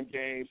prime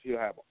games. He'll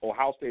have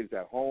Ohio State is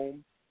at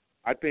home.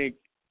 I think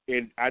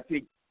he's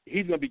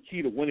going to be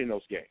key to winning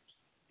those games.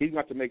 He's going to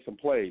have to make some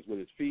plays with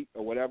his feet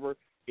or whatever.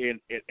 And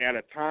at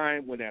a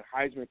time when that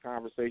Heisman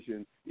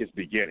conversation is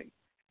beginning.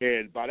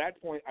 And by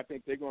that point, I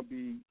think they're going to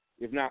be,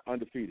 if not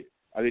undefeated.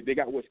 I think they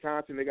got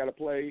Wisconsin they got to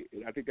play,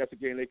 and I think that's a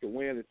game they can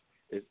win.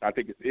 I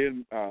think it's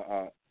in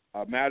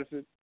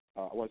Madison.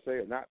 I want to say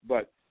or not,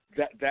 but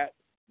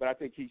I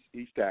think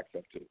he stacks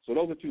up too. So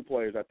those are two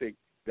players I think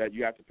that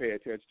you have to pay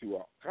attention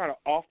to, kind of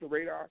off the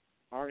radar,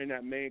 aren't in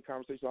that main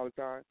conversation all the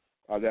time,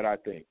 that I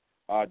think.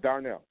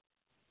 Darnell.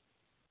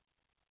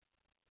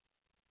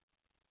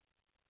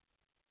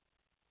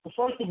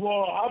 First of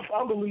all,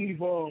 I believe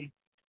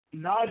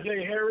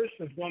Najee Harris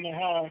is going to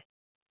have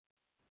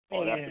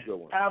that's a good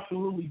one.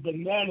 Absolutely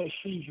banana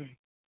season.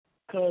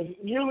 Because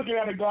you're looking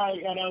at a guy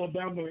at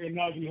Alabama in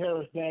Najee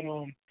Harris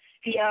that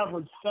he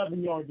averaged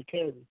 7 yards a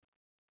carry.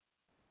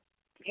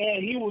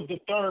 And he was the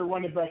third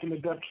running back in the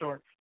depth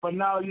chart. But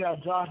now you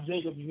have Josh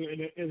Jacobs, he's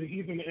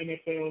in the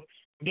NFL.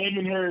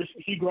 Damon Harris,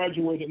 he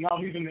graduated. Now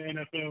he's in the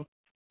NFL.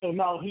 So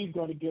now he's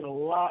going to get a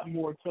lot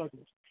more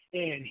touches.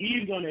 And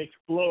he's going to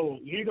explode.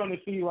 You're going to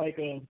see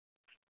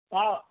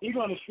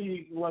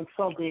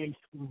something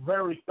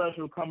very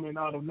special coming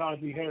out of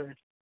Najee Harris.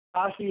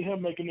 I see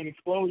him making an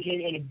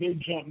explosion and a big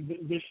jump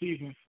this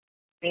season.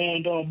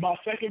 And my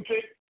second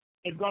pick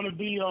is going to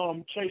be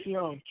Chase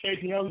Young.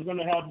 Chase Young is going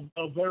to have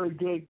a very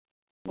good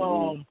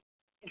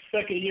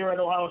second year at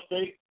Ohio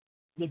State,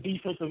 the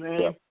defensive end.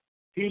 Yeah.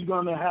 He's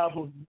going to have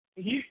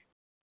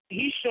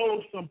he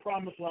showed some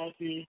promise last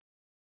year.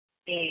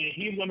 And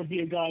he's going to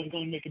be a guy who's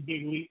going to make a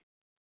big leap.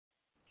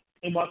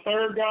 And my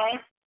third guy,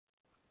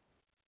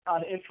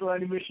 out of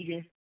Ypsilanti,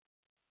 Michigan,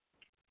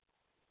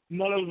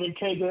 none other than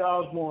KJ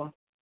Osborne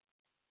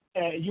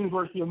at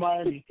University of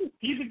Miami.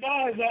 He's a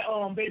guy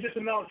that they just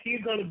announced he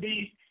is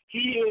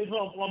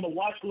on the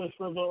watch list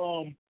for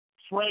the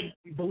Fred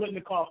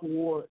Biletnikoff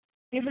Award.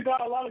 He's a guy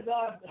a lot of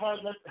guys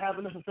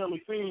haven't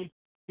necessarily seen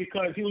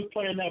because he was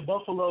playing at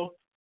Buffalo,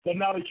 but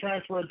now he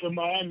transferred to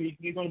Miami.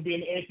 He's going to be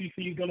in the SEC.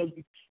 He's going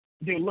to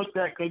get looked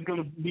at because he's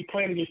going to be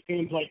playing against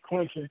teams like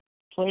Clemson,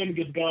 playing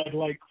against guys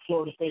like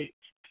Florida State.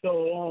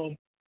 So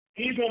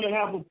he's going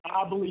to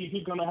I believe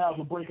he's going to have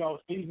a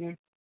breakout season.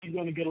 He's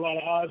going to get a lot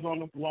of eyes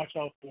on him to watch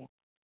out for.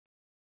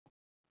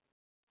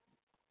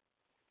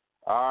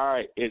 All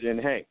right, and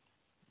Hank.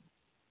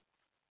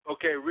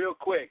 Okay, real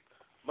quick.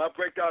 My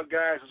breakout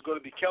guys is going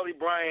to be Kelly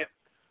Bryant,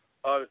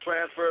 the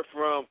transfer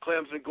from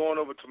Clemson going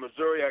over to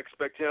Missouri. I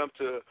expect him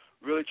to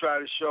really try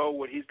to show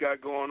what he's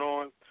got going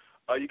on.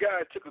 You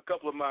guys took a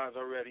couple of mine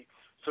already.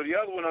 So the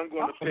other one I'm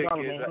going to pick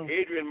is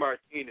Adrian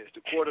Martinez, the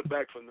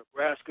quarterback from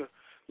Nebraska.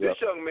 This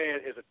young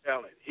man is a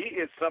talent. He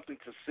is something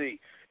to see.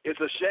 It's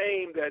a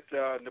shame that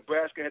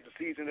Nebraska had the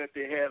season that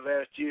they had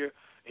last year.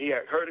 He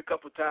got hurt a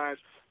couple of times,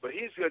 but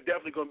he's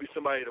definitely going to be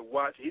somebody to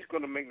watch. He's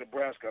going to make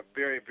Nebraska a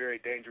very, very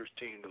dangerous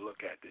team to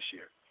look at this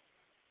year.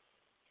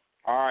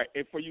 All right,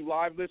 and for you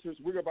live listeners,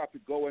 we're about to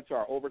go into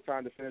our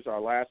overtime to finish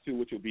our last two,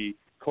 which will be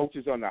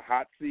coaches on the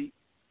hot seat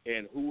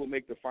and who will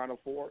make the Final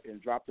Four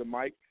and drop the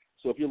mic.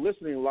 So if you're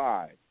listening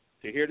live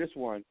to hear this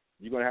one,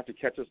 you're going to have to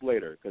catch us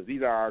later because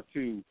these are our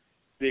two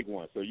big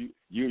ones. So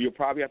you'll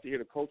probably have to hear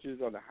the coaches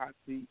on the hot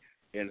seat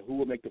and who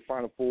will make the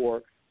Final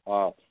Four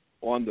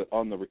on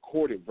the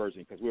recorded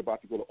version because we're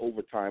about to go to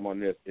overtime on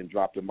this and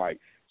drop the mic.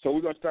 So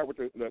we're going to start with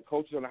the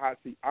coaches on the hot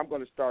seat. I'm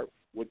going to start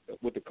with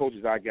the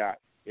coaches I got,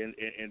 and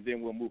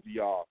then we'll move to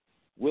y'all.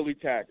 Willie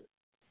Taggart,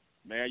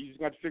 man, you just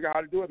got to figure out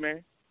how to do it,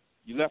 man.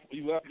 You left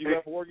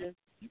Oregon,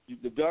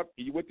 the Duck.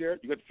 You went there.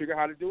 You got to figure out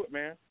how to do it,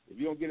 man. If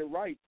you don't get it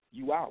right,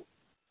 you out.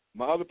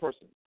 My other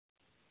person,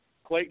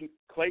 Clayton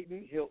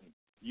Hilton,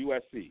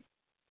 USC.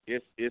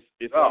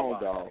 It's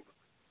on, dog.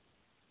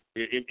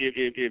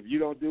 If you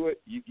don't do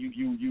it,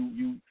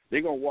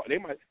 they gonna walk. They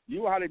might. You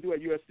know how they do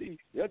at USC.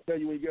 They'll tell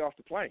you when you get off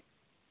the plane.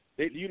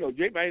 They let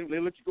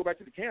you go back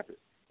to the campus.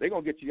 They're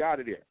gonna get you out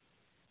of there.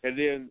 And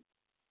then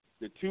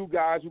the two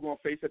guys we're gonna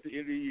face at the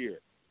end of the year,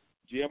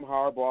 Jim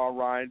Harbaugh and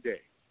Ryan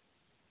Day.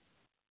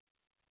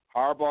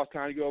 Harbaugh's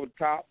trying to get over the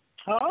top.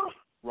 Huh?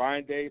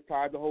 Ryan Day's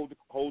trying to hold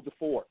the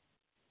fort.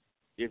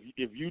 If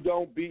you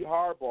don't beat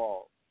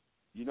Harbaugh,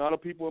 you know the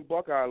people in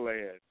Buckeye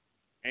land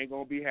ain't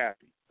gonna be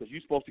happy because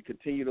you're supposed to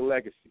continue the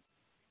legacy.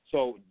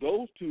 So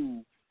those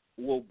two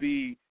will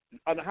be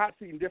on the hot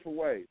seat in different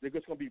ways. They're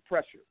just gonna be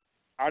pressure.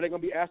 Are they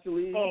gonna be asked to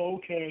leave? Oh,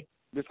 okay.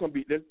 It's gonna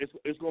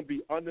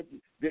be under.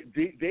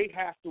 They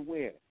have to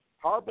win.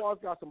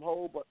 Harbaugh's got some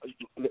hold, but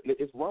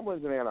it's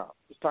rumblings in Ann Arbor.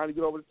 It's time to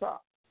get over the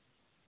top.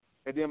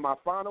 And then my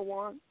final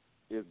one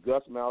is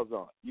Gus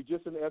Malzahn. You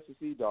just in the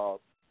SEC, dog.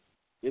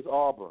 It's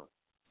Auburn.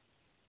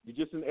 You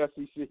just in the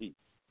SEC.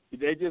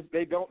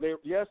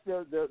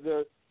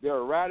 They're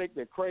erratic,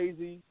 they're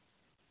crazy,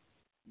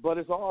 but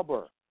it's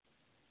Auburn.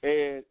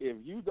 And if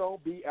you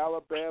don't beat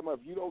Alabama,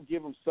 if you don't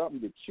give them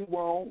something to chew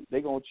on,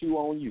 they're gonna chew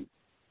on you.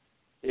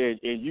 And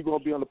you're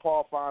gonna be on the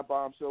Paul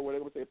Feinbaum show where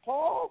they're gonna say,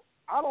 Paul,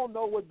 I don't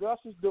know what Gus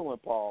is doing,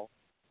 Paul,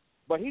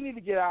 but he need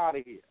to get out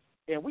of here.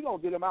 And we're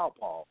gonna get him out,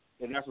 Paul.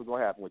 And that's what's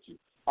gonna happen with you.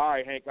 All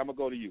right, Hank, I'm gonna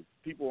go to you.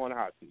 People on the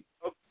hot seat.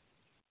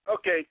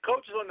 Okay,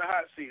 coaches on the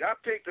hot seat. I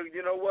picked.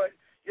 You know what?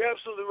 You're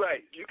absolutely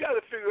right. You got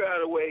to figure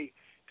out a way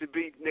to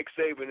beat Nick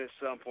Saban at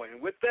some point.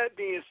 And with that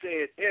being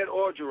said, Ed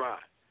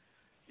Orgeron,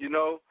 you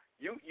know,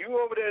 you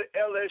over there at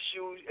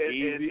LSU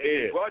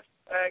and brought you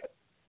back,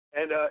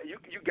 and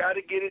you got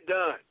to get it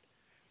done.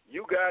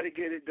 You got to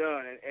get it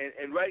done.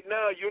 And right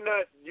now you're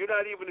not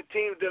even the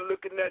team they're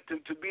looking at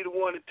to be the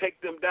one to take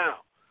them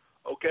down.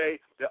 Okay,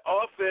 the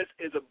offense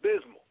is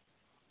abysmal.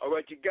 All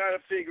right, you got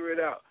to figure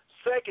it out.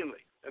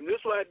 Secondly, and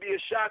this might be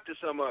a shock to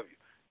some of you,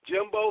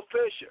 Jimbo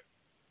Fisher.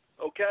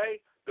 Okay,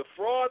 the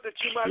fraud that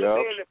you might have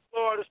been in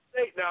Florida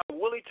State. Now,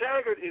 Willie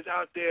Taggart is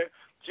out there.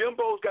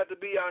 Jimbo's got to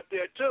be out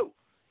there, too.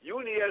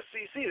 You in the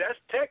SEC, that's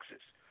Texas.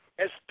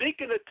 And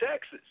speaking of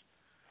Texas,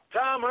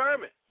 Tom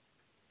Herman,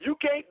 you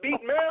can't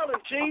beat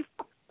Maryland, Chief.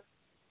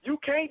 You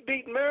can't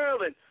beat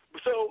Maryland.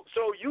 So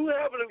you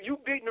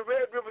beating the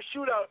Red River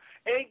Shootout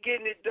ain't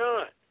getting it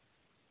done.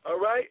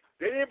 All right?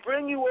 They didn't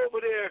bring you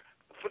over there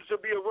to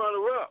be a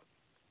runner-up.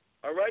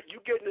 All right? You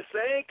getting the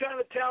same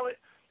kind of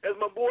talent as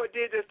my boy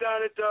did this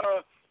down at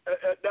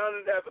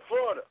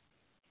Florida.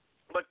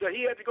 But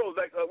he had to go.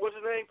 Like, what's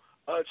his name?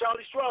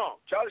 Charlie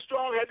Strong. Charlie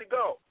Strong had to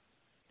go.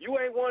 You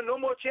ain't won no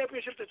more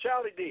championships than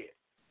Charlie did.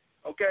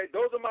 Okay?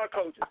 Those are my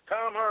coaches.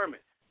 Tom Herman.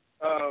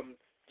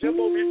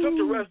 Jimbo, you took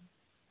the rest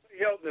of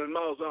Hilton and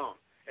Malzahn.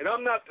 And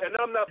I'm not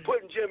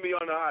putting Jimmy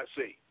on the hot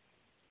seat.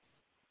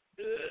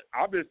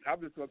 I'm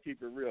just gonna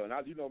keep it real. And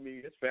you know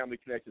me, it's family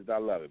connections.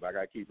 I love it. But I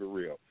gotta keep it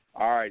real.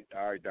 All right,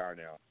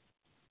 Darnell.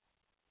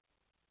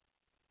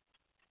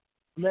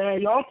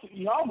 Man,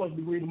 y'all must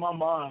be reading my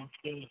mind.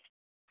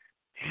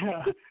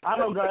 I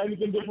don't got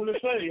anything different to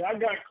say. I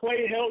got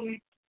Clay Helton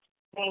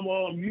from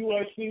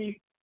USC.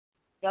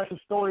 That's a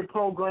story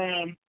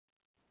program.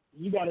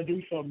 You got to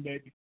do something,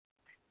 baby.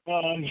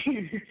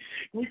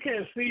 We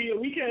can't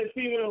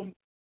see them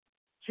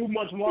too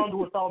much longer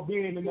without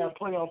being in that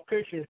playoff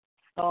picture.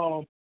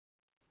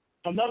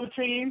 Another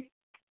team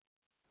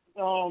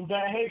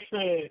that Hank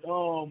said,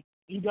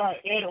 you got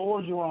Ed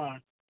Orgeron.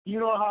 You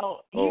know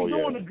how he's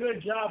doing a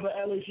good job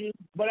at LSU,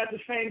 but at the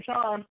same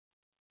time,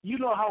 you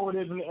know how it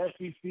is in the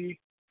SEC.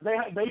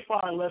 They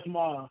fired Les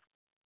Miles.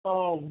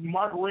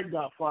 Mark Richt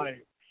got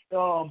fired.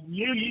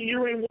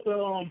 You're in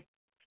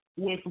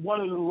with one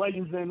of the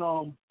legends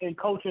in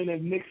coaching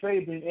and Nick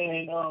Saban,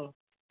 and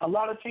a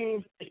lot of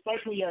teams,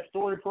 especially at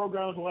story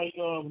programs like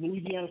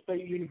Louisiana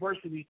State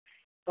University,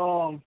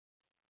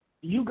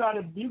 you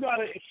gotta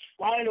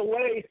find a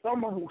way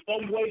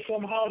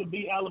somehow to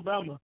beat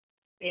Alabama,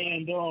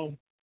 and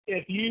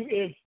if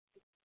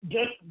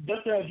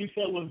just as you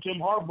said with Jim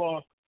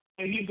Harbaugh,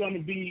 and he's going to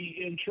be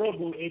in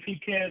trouble if he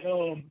can't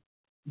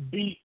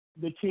beat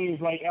the teams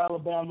like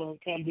Alabama,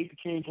 can't beat the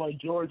teams like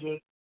Georgia,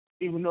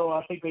 even though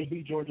I think they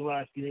beat Georgia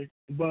last year.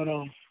 But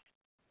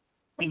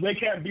if they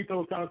can't beat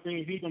those kind of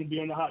teams, he's going to be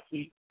on the hot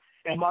seat.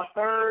 And my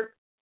third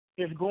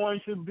is going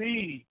to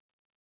be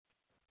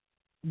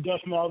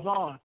Gus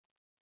Malzahn.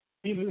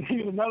 He's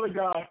another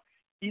guy.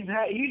 He's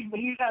had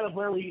a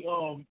very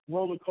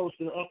roller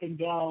coaster up and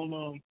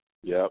down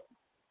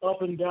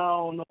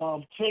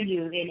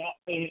tenure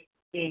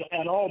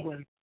at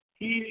Auburn.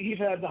 He's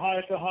had the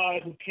highest of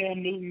highs with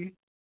Cam Newton,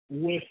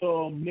 with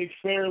Nick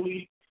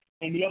Fairley,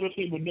 and the other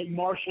team with Nick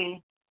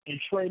Marshall and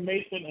Trey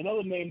Mason,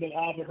 another name that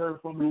I haven't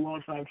heard from in a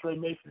long time, Trey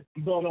Mason.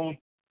 But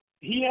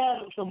he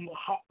had some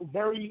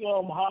very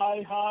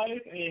high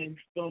highs and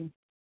some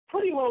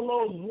pretty low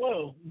lows as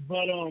well.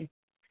 But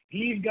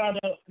he's gonna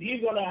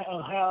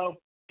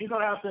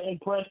have to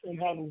impress and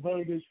have a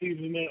very good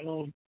season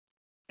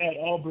at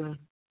Auburn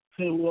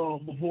to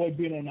avoid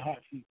being on the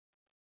hot seat.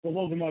 So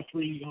those are my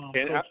three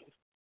coaches.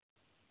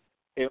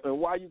 And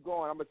while you're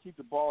going, I'm going to keep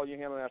the ball in your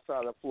hand on that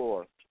side of the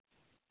floor.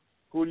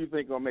 Who do you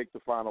think is going to make the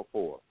Final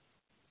Four?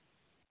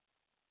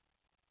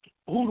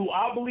 Who do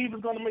I believe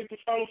is going to make the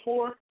Final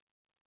Four?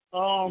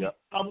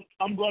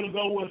 I'm going to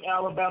go with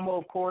Alabama,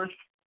 of course.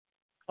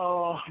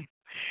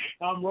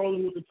 I'm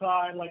rolling with the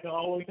Tide like I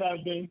always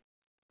have been.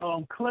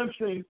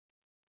 Clemson,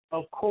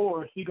 of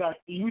course.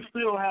 You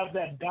still have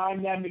that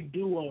dynamic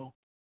duo.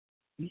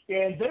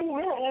 And they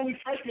were only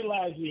freshmen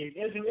last year.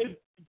 It's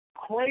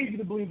crazy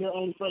to believe they're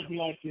only freshmen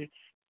last year.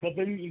 But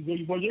then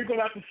you're going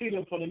to have to see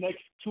them for the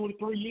next 2 to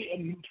 3 years.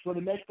 And for the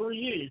next 3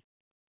 years,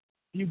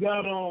 you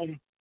got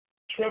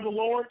Trevor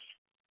Lawrence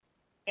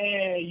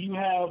and you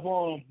have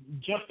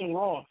Justin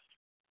Ross.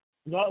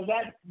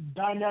 That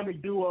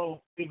dynamic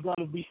duo is going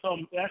to be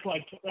something. That's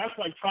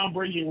like Tom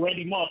Brady and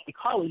Randy Moss, the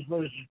college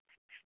version.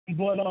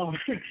 But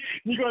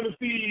you're going to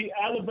see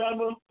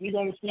Alabama. You're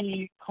going to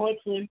see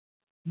Clemson.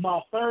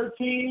 My third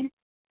team.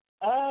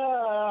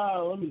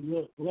 Let me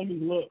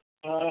look.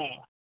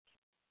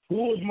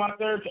 Who is my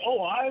third team?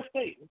 Oh, Ohio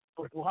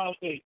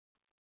State.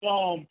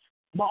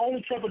 My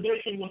only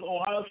trepidation with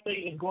Ohio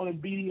State is going to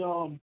be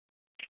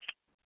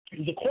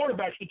the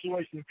quarterback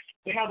situation.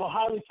 They have a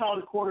highly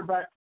talented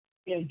quarterback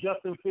in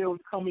Justin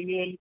Fields coming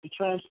in to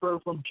transfer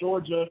from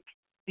Georgia.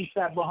 He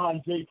sat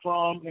behind Jake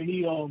Fromm, and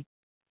he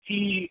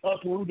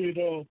uprooted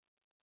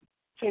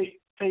Tate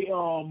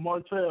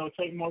Martell.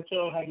 Tate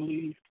Martell had to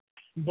leave.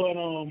 But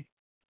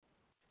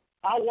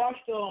I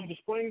watched the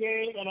spring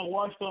game, and I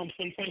watched some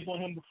tape on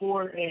him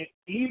before, and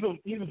he's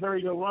a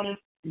very good runner,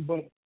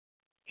 but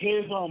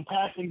his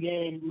passing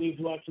game leaves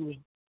a lot to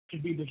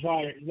be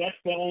desired. That's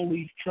the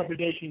only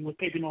trepidation with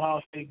picking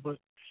Ohio State, but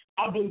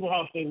I believe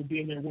Ohio State will be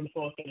in there when it's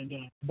all said and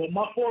done. But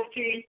my fourth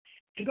team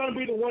is going to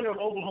be the winner of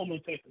Oklahoma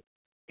and Texas.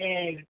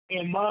 And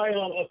in my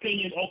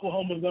opinion,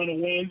 Oklahoma is going to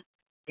win.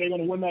 They're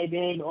going to win that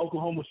game.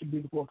 Oklahoma should be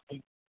the fourth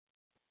team.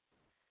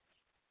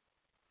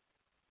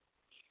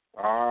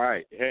 All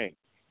right, Hank.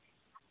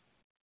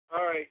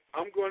 All right,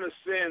 I'm going to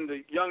send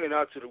the youngin'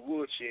 out to the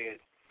woodshed,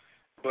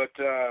 but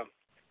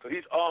because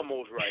he's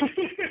almost right.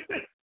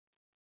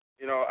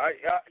 I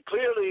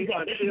clearly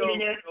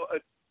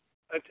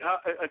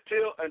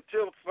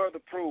until further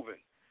proven,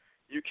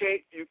 you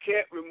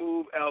can't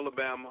remove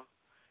Alabama,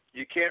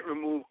 you can't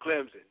remove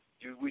Clemson.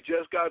 We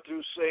just got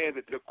through saying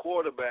that the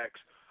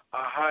quarterbacks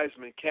are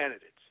Heisman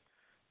candidates,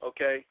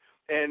 okay?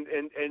 And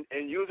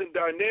using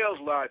Darnell's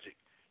logic,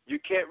 you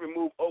can't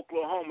remove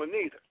Oklahoma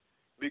neither,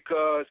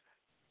 because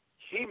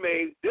he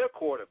made their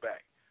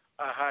quarterback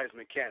a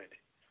Heisman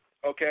candidate.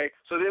 Okay?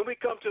 So then we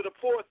come to the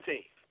fourth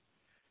team.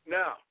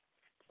 Now,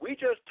 we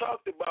just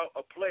talked about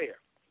a player,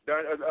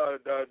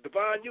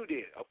 Devon, you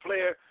did, a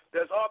player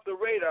that's off the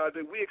radar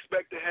that we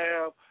expect to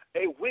have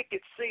a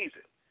wicked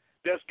season,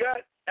 that's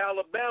got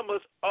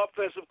Alabama's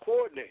offensive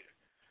coordinator,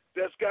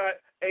 that's got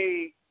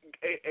a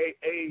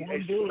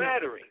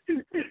smattering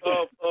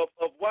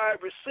of wide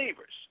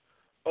receivers.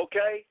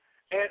 Okay?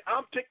 And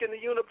I'm picking the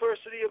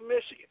University of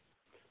Michigan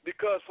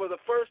because for the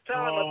first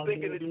time I'm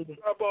thinking it's the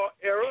Harbaugh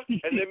era,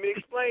 and let me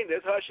explain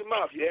this. Hush your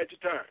mouth. You had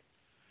your turn.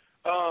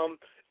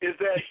 Is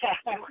that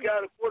you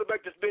got a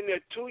quarterback that's been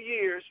there 2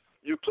 years.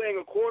 You're playing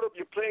an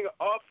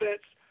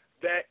offense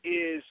that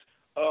is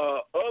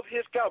of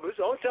his caliber. This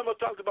is the only time I've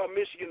talked about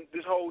Michigan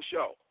this whole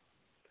show.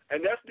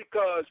 And that's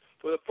because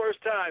for the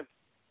first time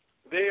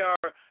they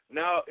are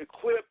now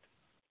equipped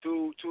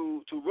to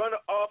run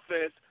an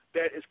offense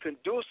that is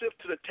conducive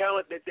to the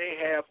talent that they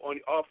have on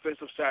the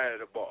offensive side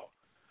of the ball.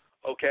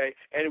 Okay?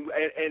 And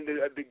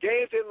the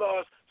games they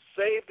lost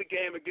saved the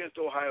game against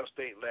Ohio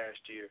State last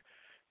year.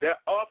 That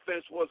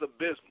offense was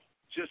abysmal,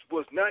 just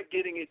was not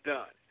getting it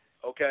done.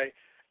 Okay?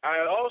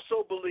 I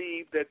also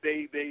believe that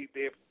they've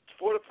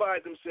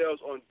fortified themselves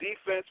on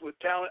defense with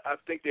talent. I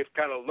think they've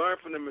kind of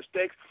learned from their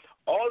mistakes.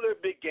 All their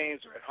big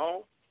games are at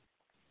home.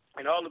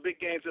 And all the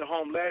big games at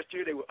home last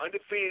year, they were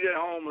undefeated at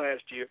home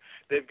last year.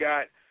 They've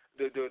got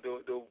the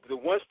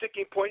one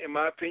sticking point, in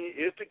my opinion,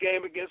 is the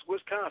game against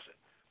Wisconsin.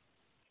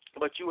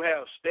 But you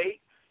have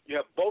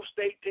both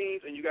state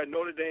teams, and you got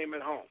Notre Dame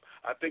at home.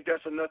 I think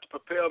that's enough to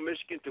propel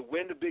Michigan to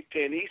win the Big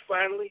Ten East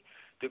finally,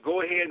 to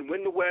go ahead and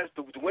win the West,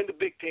 to win the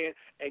Big Ten,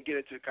 and get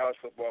into the college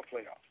football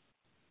playoff.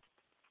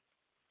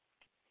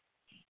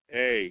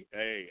 Hey,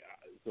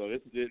 so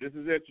this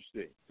is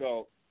interesting.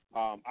 So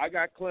I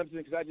got Clemson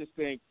because I just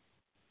think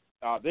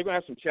they're going to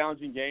have some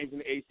challenging games in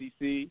the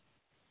ACC,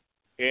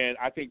 and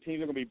I think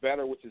teams are going to be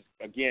better, which is,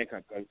 again,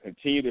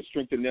 continue to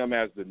strengthen them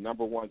as the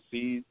number one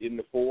seed in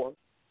the 4.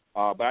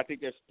 But I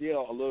think they're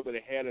still a little bit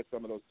ahead of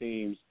some of those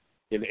teams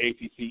in the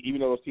ACC,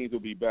 even though those teams will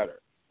be better.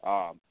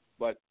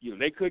 But,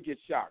 they could get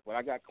shocked. But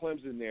I got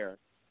Clemson there.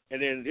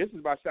 And then this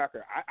is my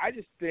shocker. I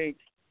just think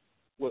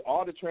with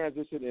all the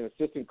transition and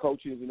assistant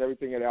coaches and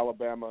everything at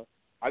Alabama,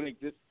 I think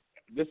this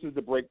is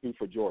the breakthrough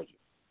for Georgia.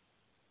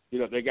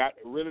 They got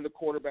rid of the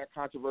quarterback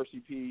controversy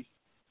piece.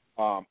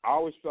 I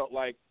always felt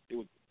like it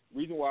was the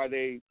reason why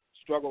they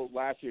struggled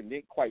last year and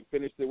didn't quite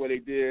finish the way they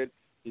did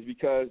is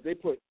because they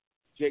put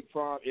Jake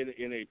Fromm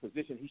in a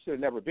position he should have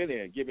never been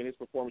in, given his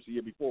performance the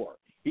year before.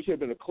 He should have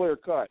been a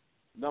clear-cut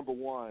number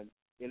one,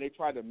 and they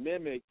tried to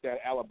mimic that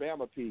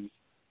Alabama piece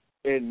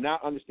and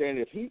not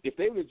understanding if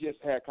they would have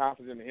just had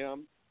confidence in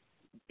him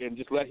and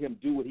just let him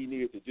do what he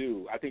needed to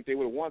do, I think they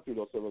would have won through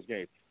those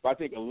games. But I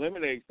think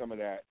eliminating some of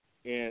that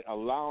and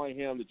allowing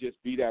him to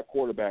just be that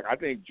quarterback, I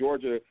think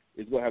Georgia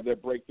is going to have their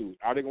breakthrough.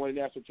 Are they going to win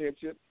the national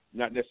championship?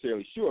 Not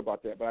necessarily sure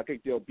about that, but I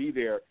think they'll be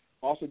there.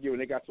 Also, given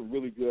they got some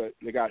really good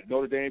 – they got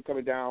Notre Dame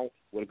coming down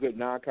with a good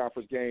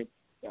non-conference game.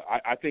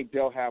 I think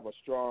they'll have a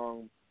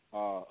strong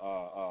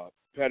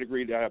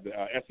pedigree. They'll have the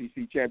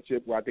SEC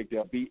championship where I think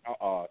they'll beat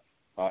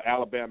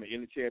Alabama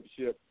in the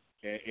championship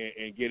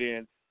and get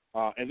in.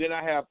 And then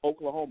I have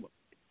Oklahoma.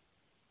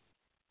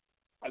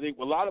 I think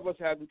a lot of us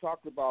haven't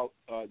talked about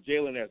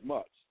Jalen as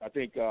much. I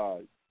think,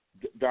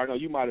 Darnell,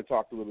 you might have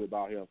talked a little bit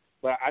about him.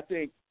 But I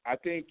think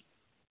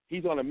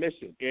he's on a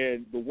mission.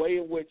 And the way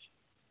in which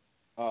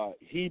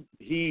he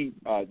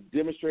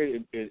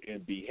demonstrated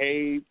and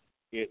behaved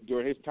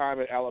during his time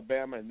at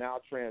Alabama and now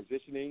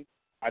transitioning,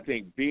 I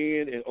think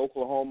being in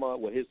Oklahoma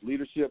with his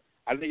leadership,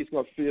 I think it's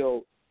going to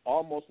feel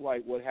almost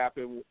like what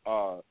happened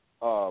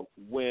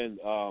when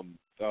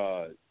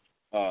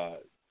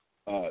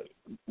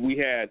we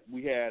had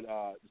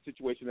the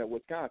situation at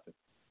Wisconsin.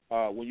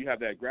 When you have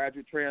that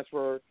graduate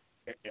transfer,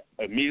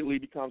 immediately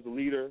becomes a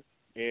leader,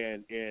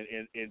 and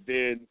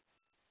then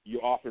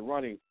you're off and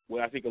running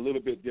with, I think, a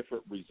little bit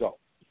different result.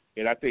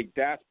 And I think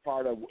that's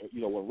part of,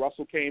 when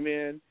Russell came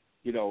in,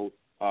 it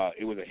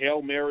was a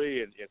Hail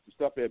Mary and some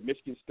stuff at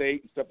Michigan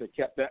State and stuff that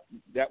kept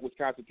that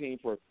Wisconsin team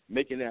for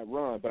making that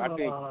run. But I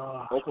think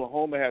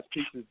Oklahoma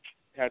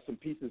has some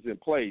pieces in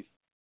place,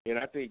 and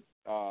I think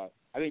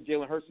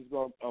Jalen Hurts is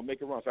going to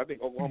make a run. So I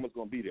think Oklahoma's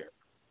going to be there.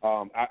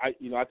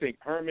 I think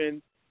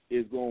Herman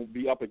is going to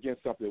be up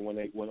against something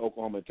when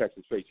Oklahoma and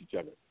Texas face each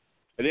other.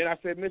 And then I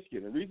said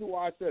Michigan. The reason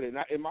why I said it,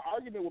 and in my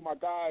argument with my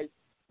guys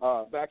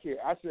back here,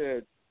 I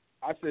said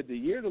the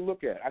year to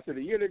look at. I said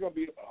the year they're going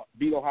to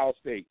beat Ohio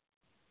State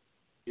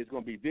is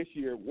going to be this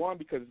year. One,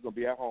 because it's going to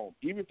be at home,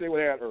 even if they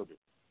would have had Urban.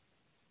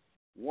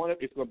 One,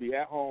 it's going to be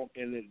at home,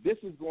 and then this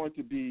is going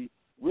to be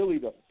really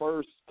the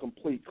first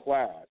complete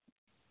class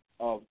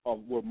of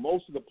where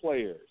most of the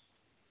players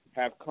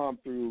have come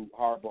through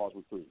Harbaugh's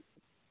recruiting.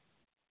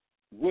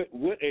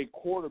 With a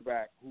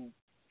quarterback who,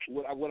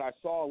 what I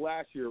saw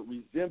last year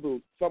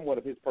resembled somewhat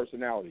of his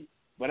personality,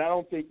 but I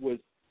don't think was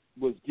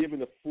given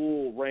the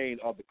full reign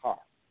of the car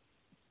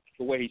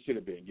the way he should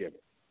have been given.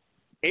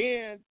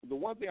 And the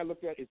one thing I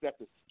looked at is that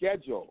the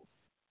schedule,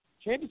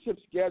 championship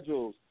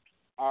schedules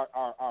are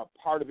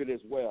part of it as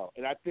well.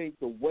 And I think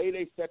the way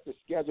they set the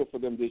schedule for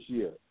them this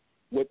year,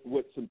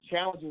 with some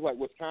challenges like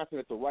Wisconsin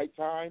at the right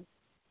time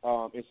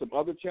and some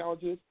other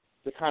challenges,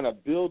 to kind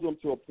of build them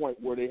to a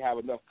point where they have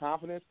enough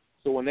confidence.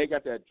 So when they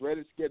got that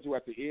dreaded schedule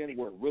at the end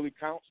where it really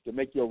counts to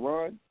make your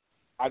run,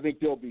 I think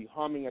they'll be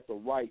humming at the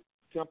right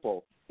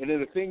tempo. And then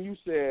the thing you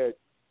said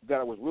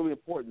that was really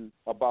important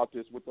about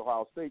this with the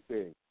Ohio State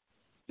thing,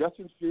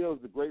 Justin Fields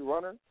is a great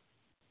runner,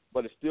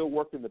 but it's still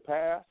worked in the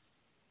past.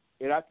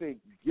 And I think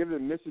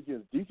given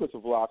Michigan's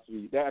defensive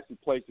philosophy, that actually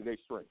plays to their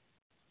strength.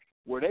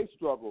 Where they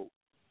struggled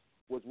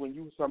was when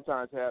you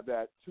sometimes have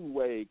that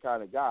two-way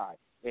kind of guy.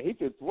 And he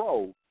can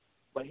throw,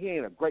 but he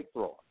ain't a great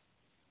thrower.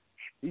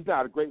 He's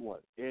not a great one.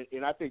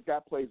 And I think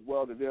that plays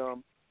well to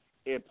them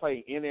in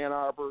playing in Ann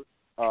Arbor.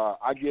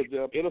 I give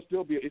them – it's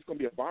going to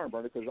be a barn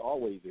burner because it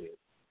always is.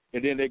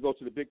 And then they go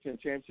to the Big Ten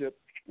Championship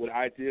with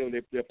Ideal.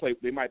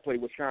 They might play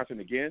Wisconsin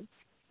again,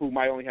 who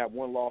might only have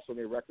one loss on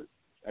their record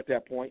at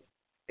that point.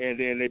 And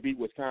then they beat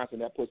Wisconsin.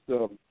 That puts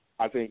them,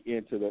 I think,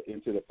 into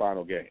the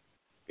final game.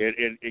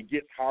 And it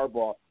gets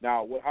Harbaugh.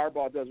 Now, what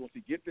Harbaugh does once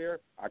he gets there,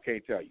 I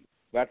can't tell you.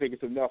 But I think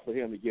it's enough for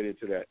him to get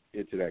into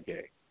that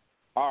game.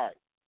 All right.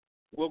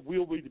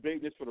 We'll be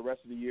debating this for the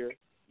rest of the year.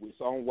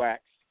 It's on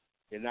wax.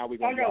 And now we're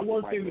going to – I got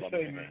one thing to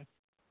say, man.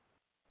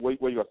 What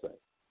are you going to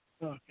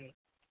say? Okay.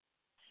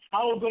 I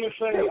was going to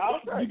say,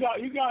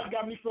 you guys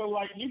got me feeling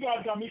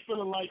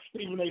like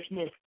Stephen A.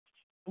 Smith.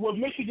 With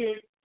Michigan,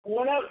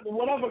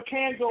 whatever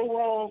can go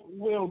wrong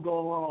will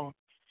go wrong.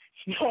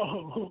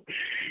 So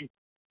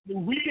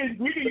we can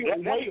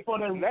wait for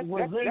the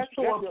revenge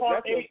tour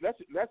part 8.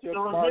 That's your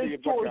the party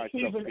revenge tour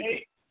season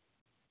 8.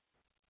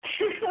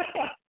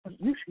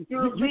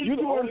 You're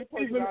the only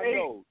person I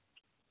know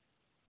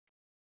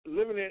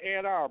living in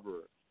Ann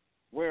Arbor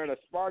wearing a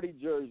Sparty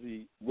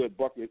jersey with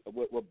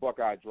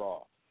Buckeye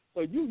draw.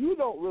 So you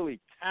don't really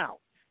count.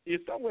 In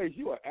some ways,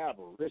 you're an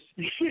aberration.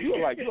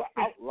 You're an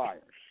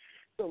outlier.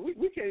 So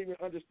we can't even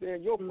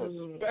understand your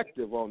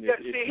perspective on this.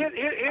 Yeah, see,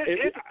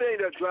 here's the thing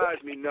that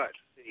drives me nuts.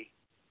 See,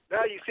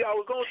 now you see, I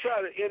was going to try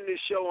to end this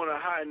show on a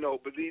high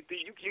note, but you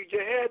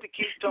had to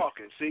keep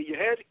talking. See, you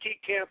had to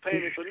keep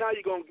campaigning, so now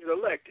you're going to get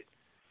elected.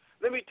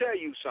 Let me tell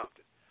you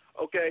something,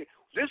 okay?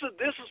 This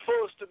is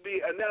supposed to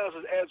be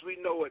analysis as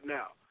we know it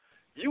now.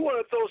 You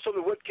want to throw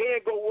something, what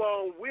can go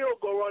wrong will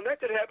go wrong. That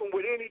could happen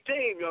with any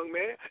team, young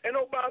man. And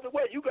oh, by the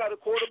way, you got a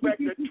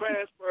quarterback that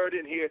transferred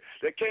in here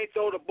that can't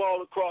throw the ball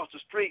across the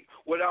street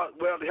without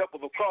the help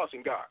of a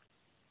crossing guard.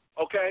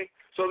 Okay?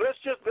 So let's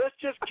just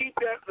keep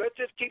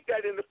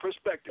that in the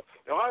perspective.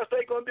 Now, Ohio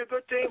State going to be a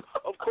good team?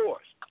 Of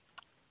course.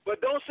 But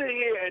don't sit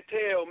here and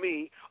tell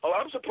me, oh,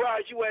 I'm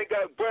surprised you ain't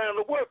got Brian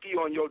Lewerke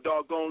on your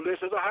doggone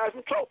list as a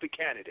Heisman Trophy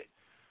candidate.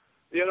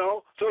 You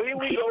know? So here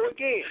we go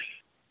again.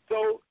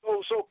 So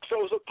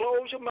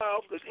close your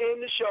mouth. Let's end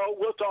the show.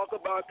 We'll talk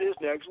about this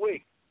next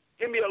week.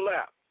 Give me a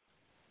lap.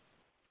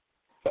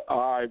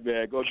 All right,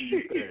 man. Go do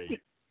your thing.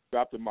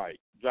 Drop the mic.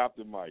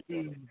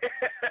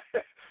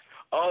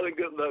 All in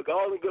good luck.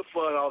 All in good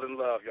fun. All in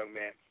love, young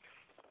man.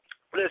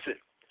 Listen,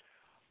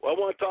 what I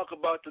want to talk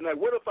about tonight,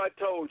 what if I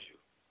told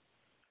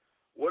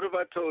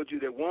you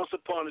that once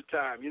upon a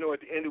time, you know,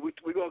 at the end,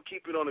 we're going to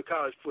keep it on the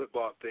college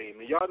football theme.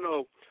 And y'all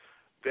know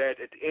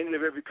that at the end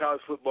of every college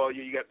football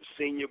year, you got the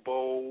Senior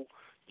Bowl,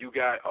 you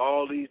got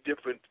all these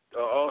different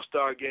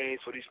all-star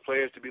games for these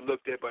players to be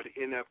looked at by the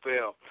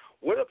NFL.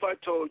 What if I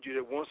told you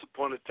that once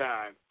upon a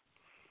time,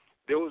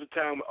 there was a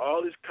time when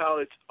all these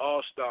college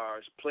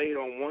all-stars played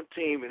on one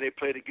team and they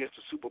played against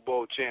the Super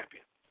Bowl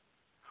champion?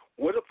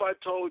 What if I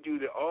told you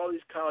that all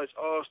these college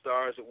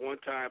all-stars at one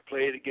time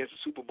played against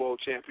the Super Bowl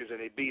champions and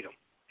they beat them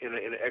in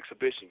an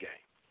exhibition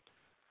game?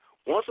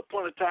 Once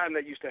upon a time,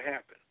 that used to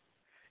happen.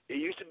 It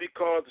used to be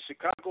called the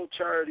Chicago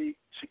Charities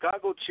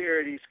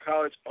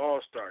College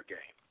All-Star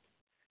Game.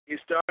 It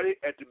started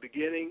at the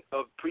beginning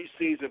of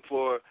preseason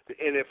for the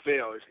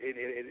NFL.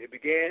 It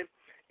began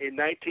in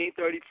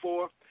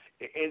 1934.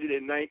 It ended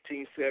in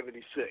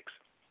 1976.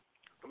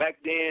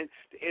 Back then,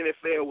 the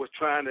NFL was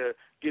trying to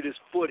get its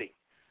footing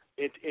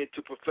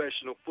into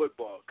professional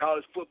football.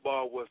 College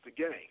football was the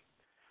game.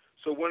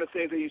 So one of the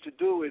things they used to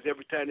do is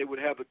every time they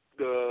would have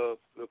the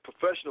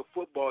professional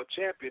football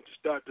champion to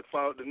start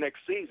the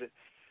next season,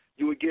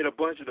 you would get a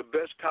bunch of the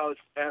best college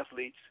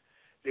athletes.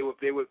 They would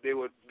be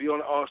on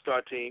the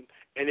All-Star team,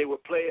 and they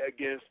would play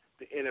against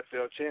the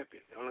NFL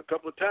champion. And a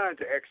couple of times,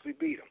 they actually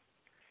beat them.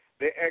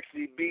 They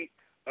actually beat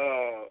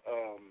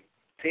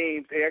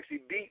teams. They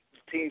actually beat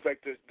teams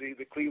like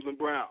the Cleveland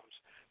Browns.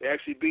 They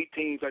actually beat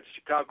teams like the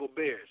Chicago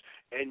Bears.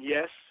 And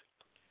yes,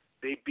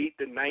 they beat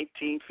the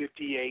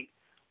 1958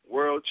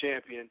 world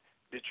champion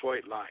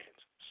Detroit Lions.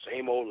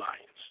 Same old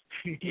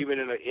Lions, even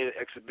in an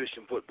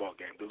exhibition football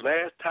game. The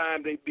last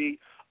time they beat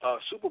a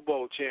Super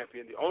Bowl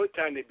champion, the only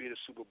time they beat a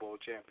Super Bowl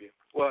champion,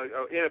 well,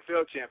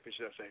 NFL champion,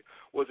 should I say,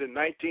 was in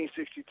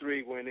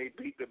 1963 when they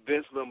beat the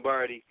Vince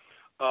Lombardi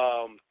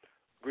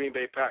Green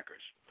Bay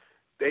Packers.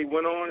 They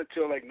went on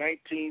until like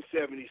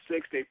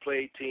 1976. They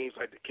played teams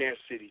like the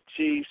Kansas City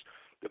Chiefs,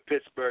 the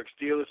Pittsburgh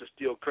Steelers, the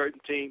Steel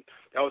Curtain team.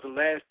 That was the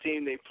last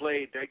team they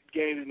played. That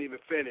game didn't even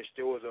finish.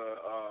 There was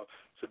a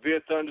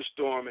severe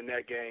thunderstorm in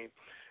that game.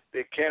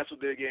 They canceled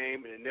their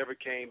game, and it never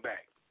came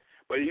back.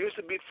 But it used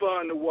to be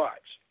fun to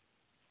watch.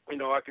 You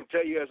know, I can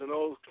tell you as an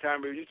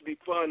old-timer, it used to be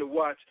fun to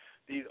watch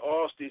these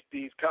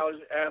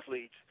college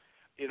athletes,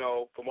 you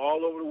know, from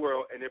all over the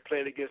world, and they're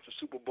playing against the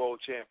Super Bowl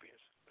champions.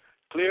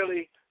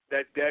 Clearly,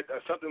 that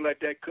something like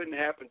that couldn't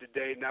happen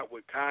today, not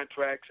with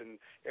contracts and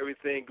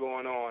everything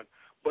going on.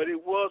 But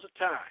it was a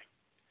time.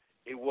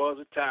 It was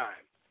a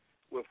time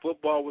when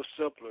football was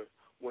simpler,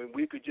 when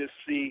we could just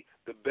see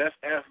the best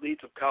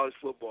athletes of college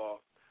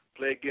football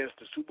play against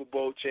the Super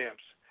Bowl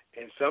champs,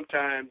 and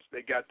sometimes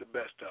they got the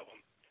best of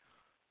them.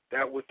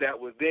 That was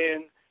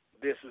then.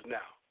 This is now.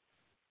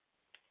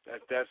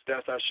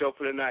 That's our show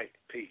for tonight.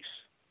 Peace.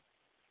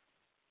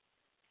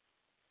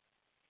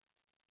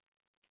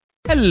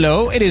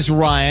 Hello, it is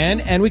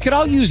Ryan, and we could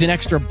all use an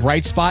extra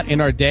bright spot in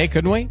our day,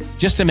 couldn't we?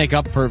 Just to make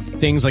up for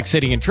things like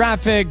sitting in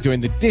traffic, doing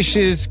the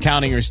dishes,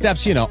 counting your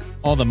steps, you know,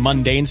 all the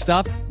mundane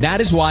stuff.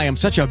 That is why I'm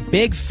such a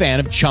big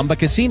fan of Chumba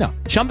Casino.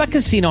 Chumba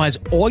Casino has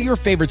all your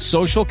favorite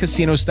social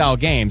casino-style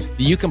games that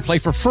you can play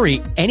for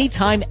free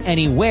anytime,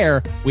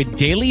 anywhere with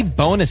daily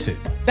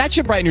bonuses. That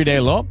should brighten your day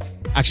a little.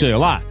 Actually, a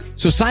lot.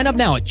 So sign up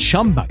now at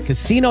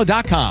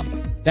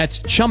ChumbaCasino.com.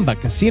 That's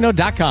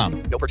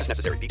ChumbaCasino.com. No purchase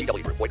necessary.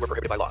 VGW Group. Void where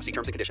prohibited by law. See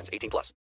terms and conditions. 18+.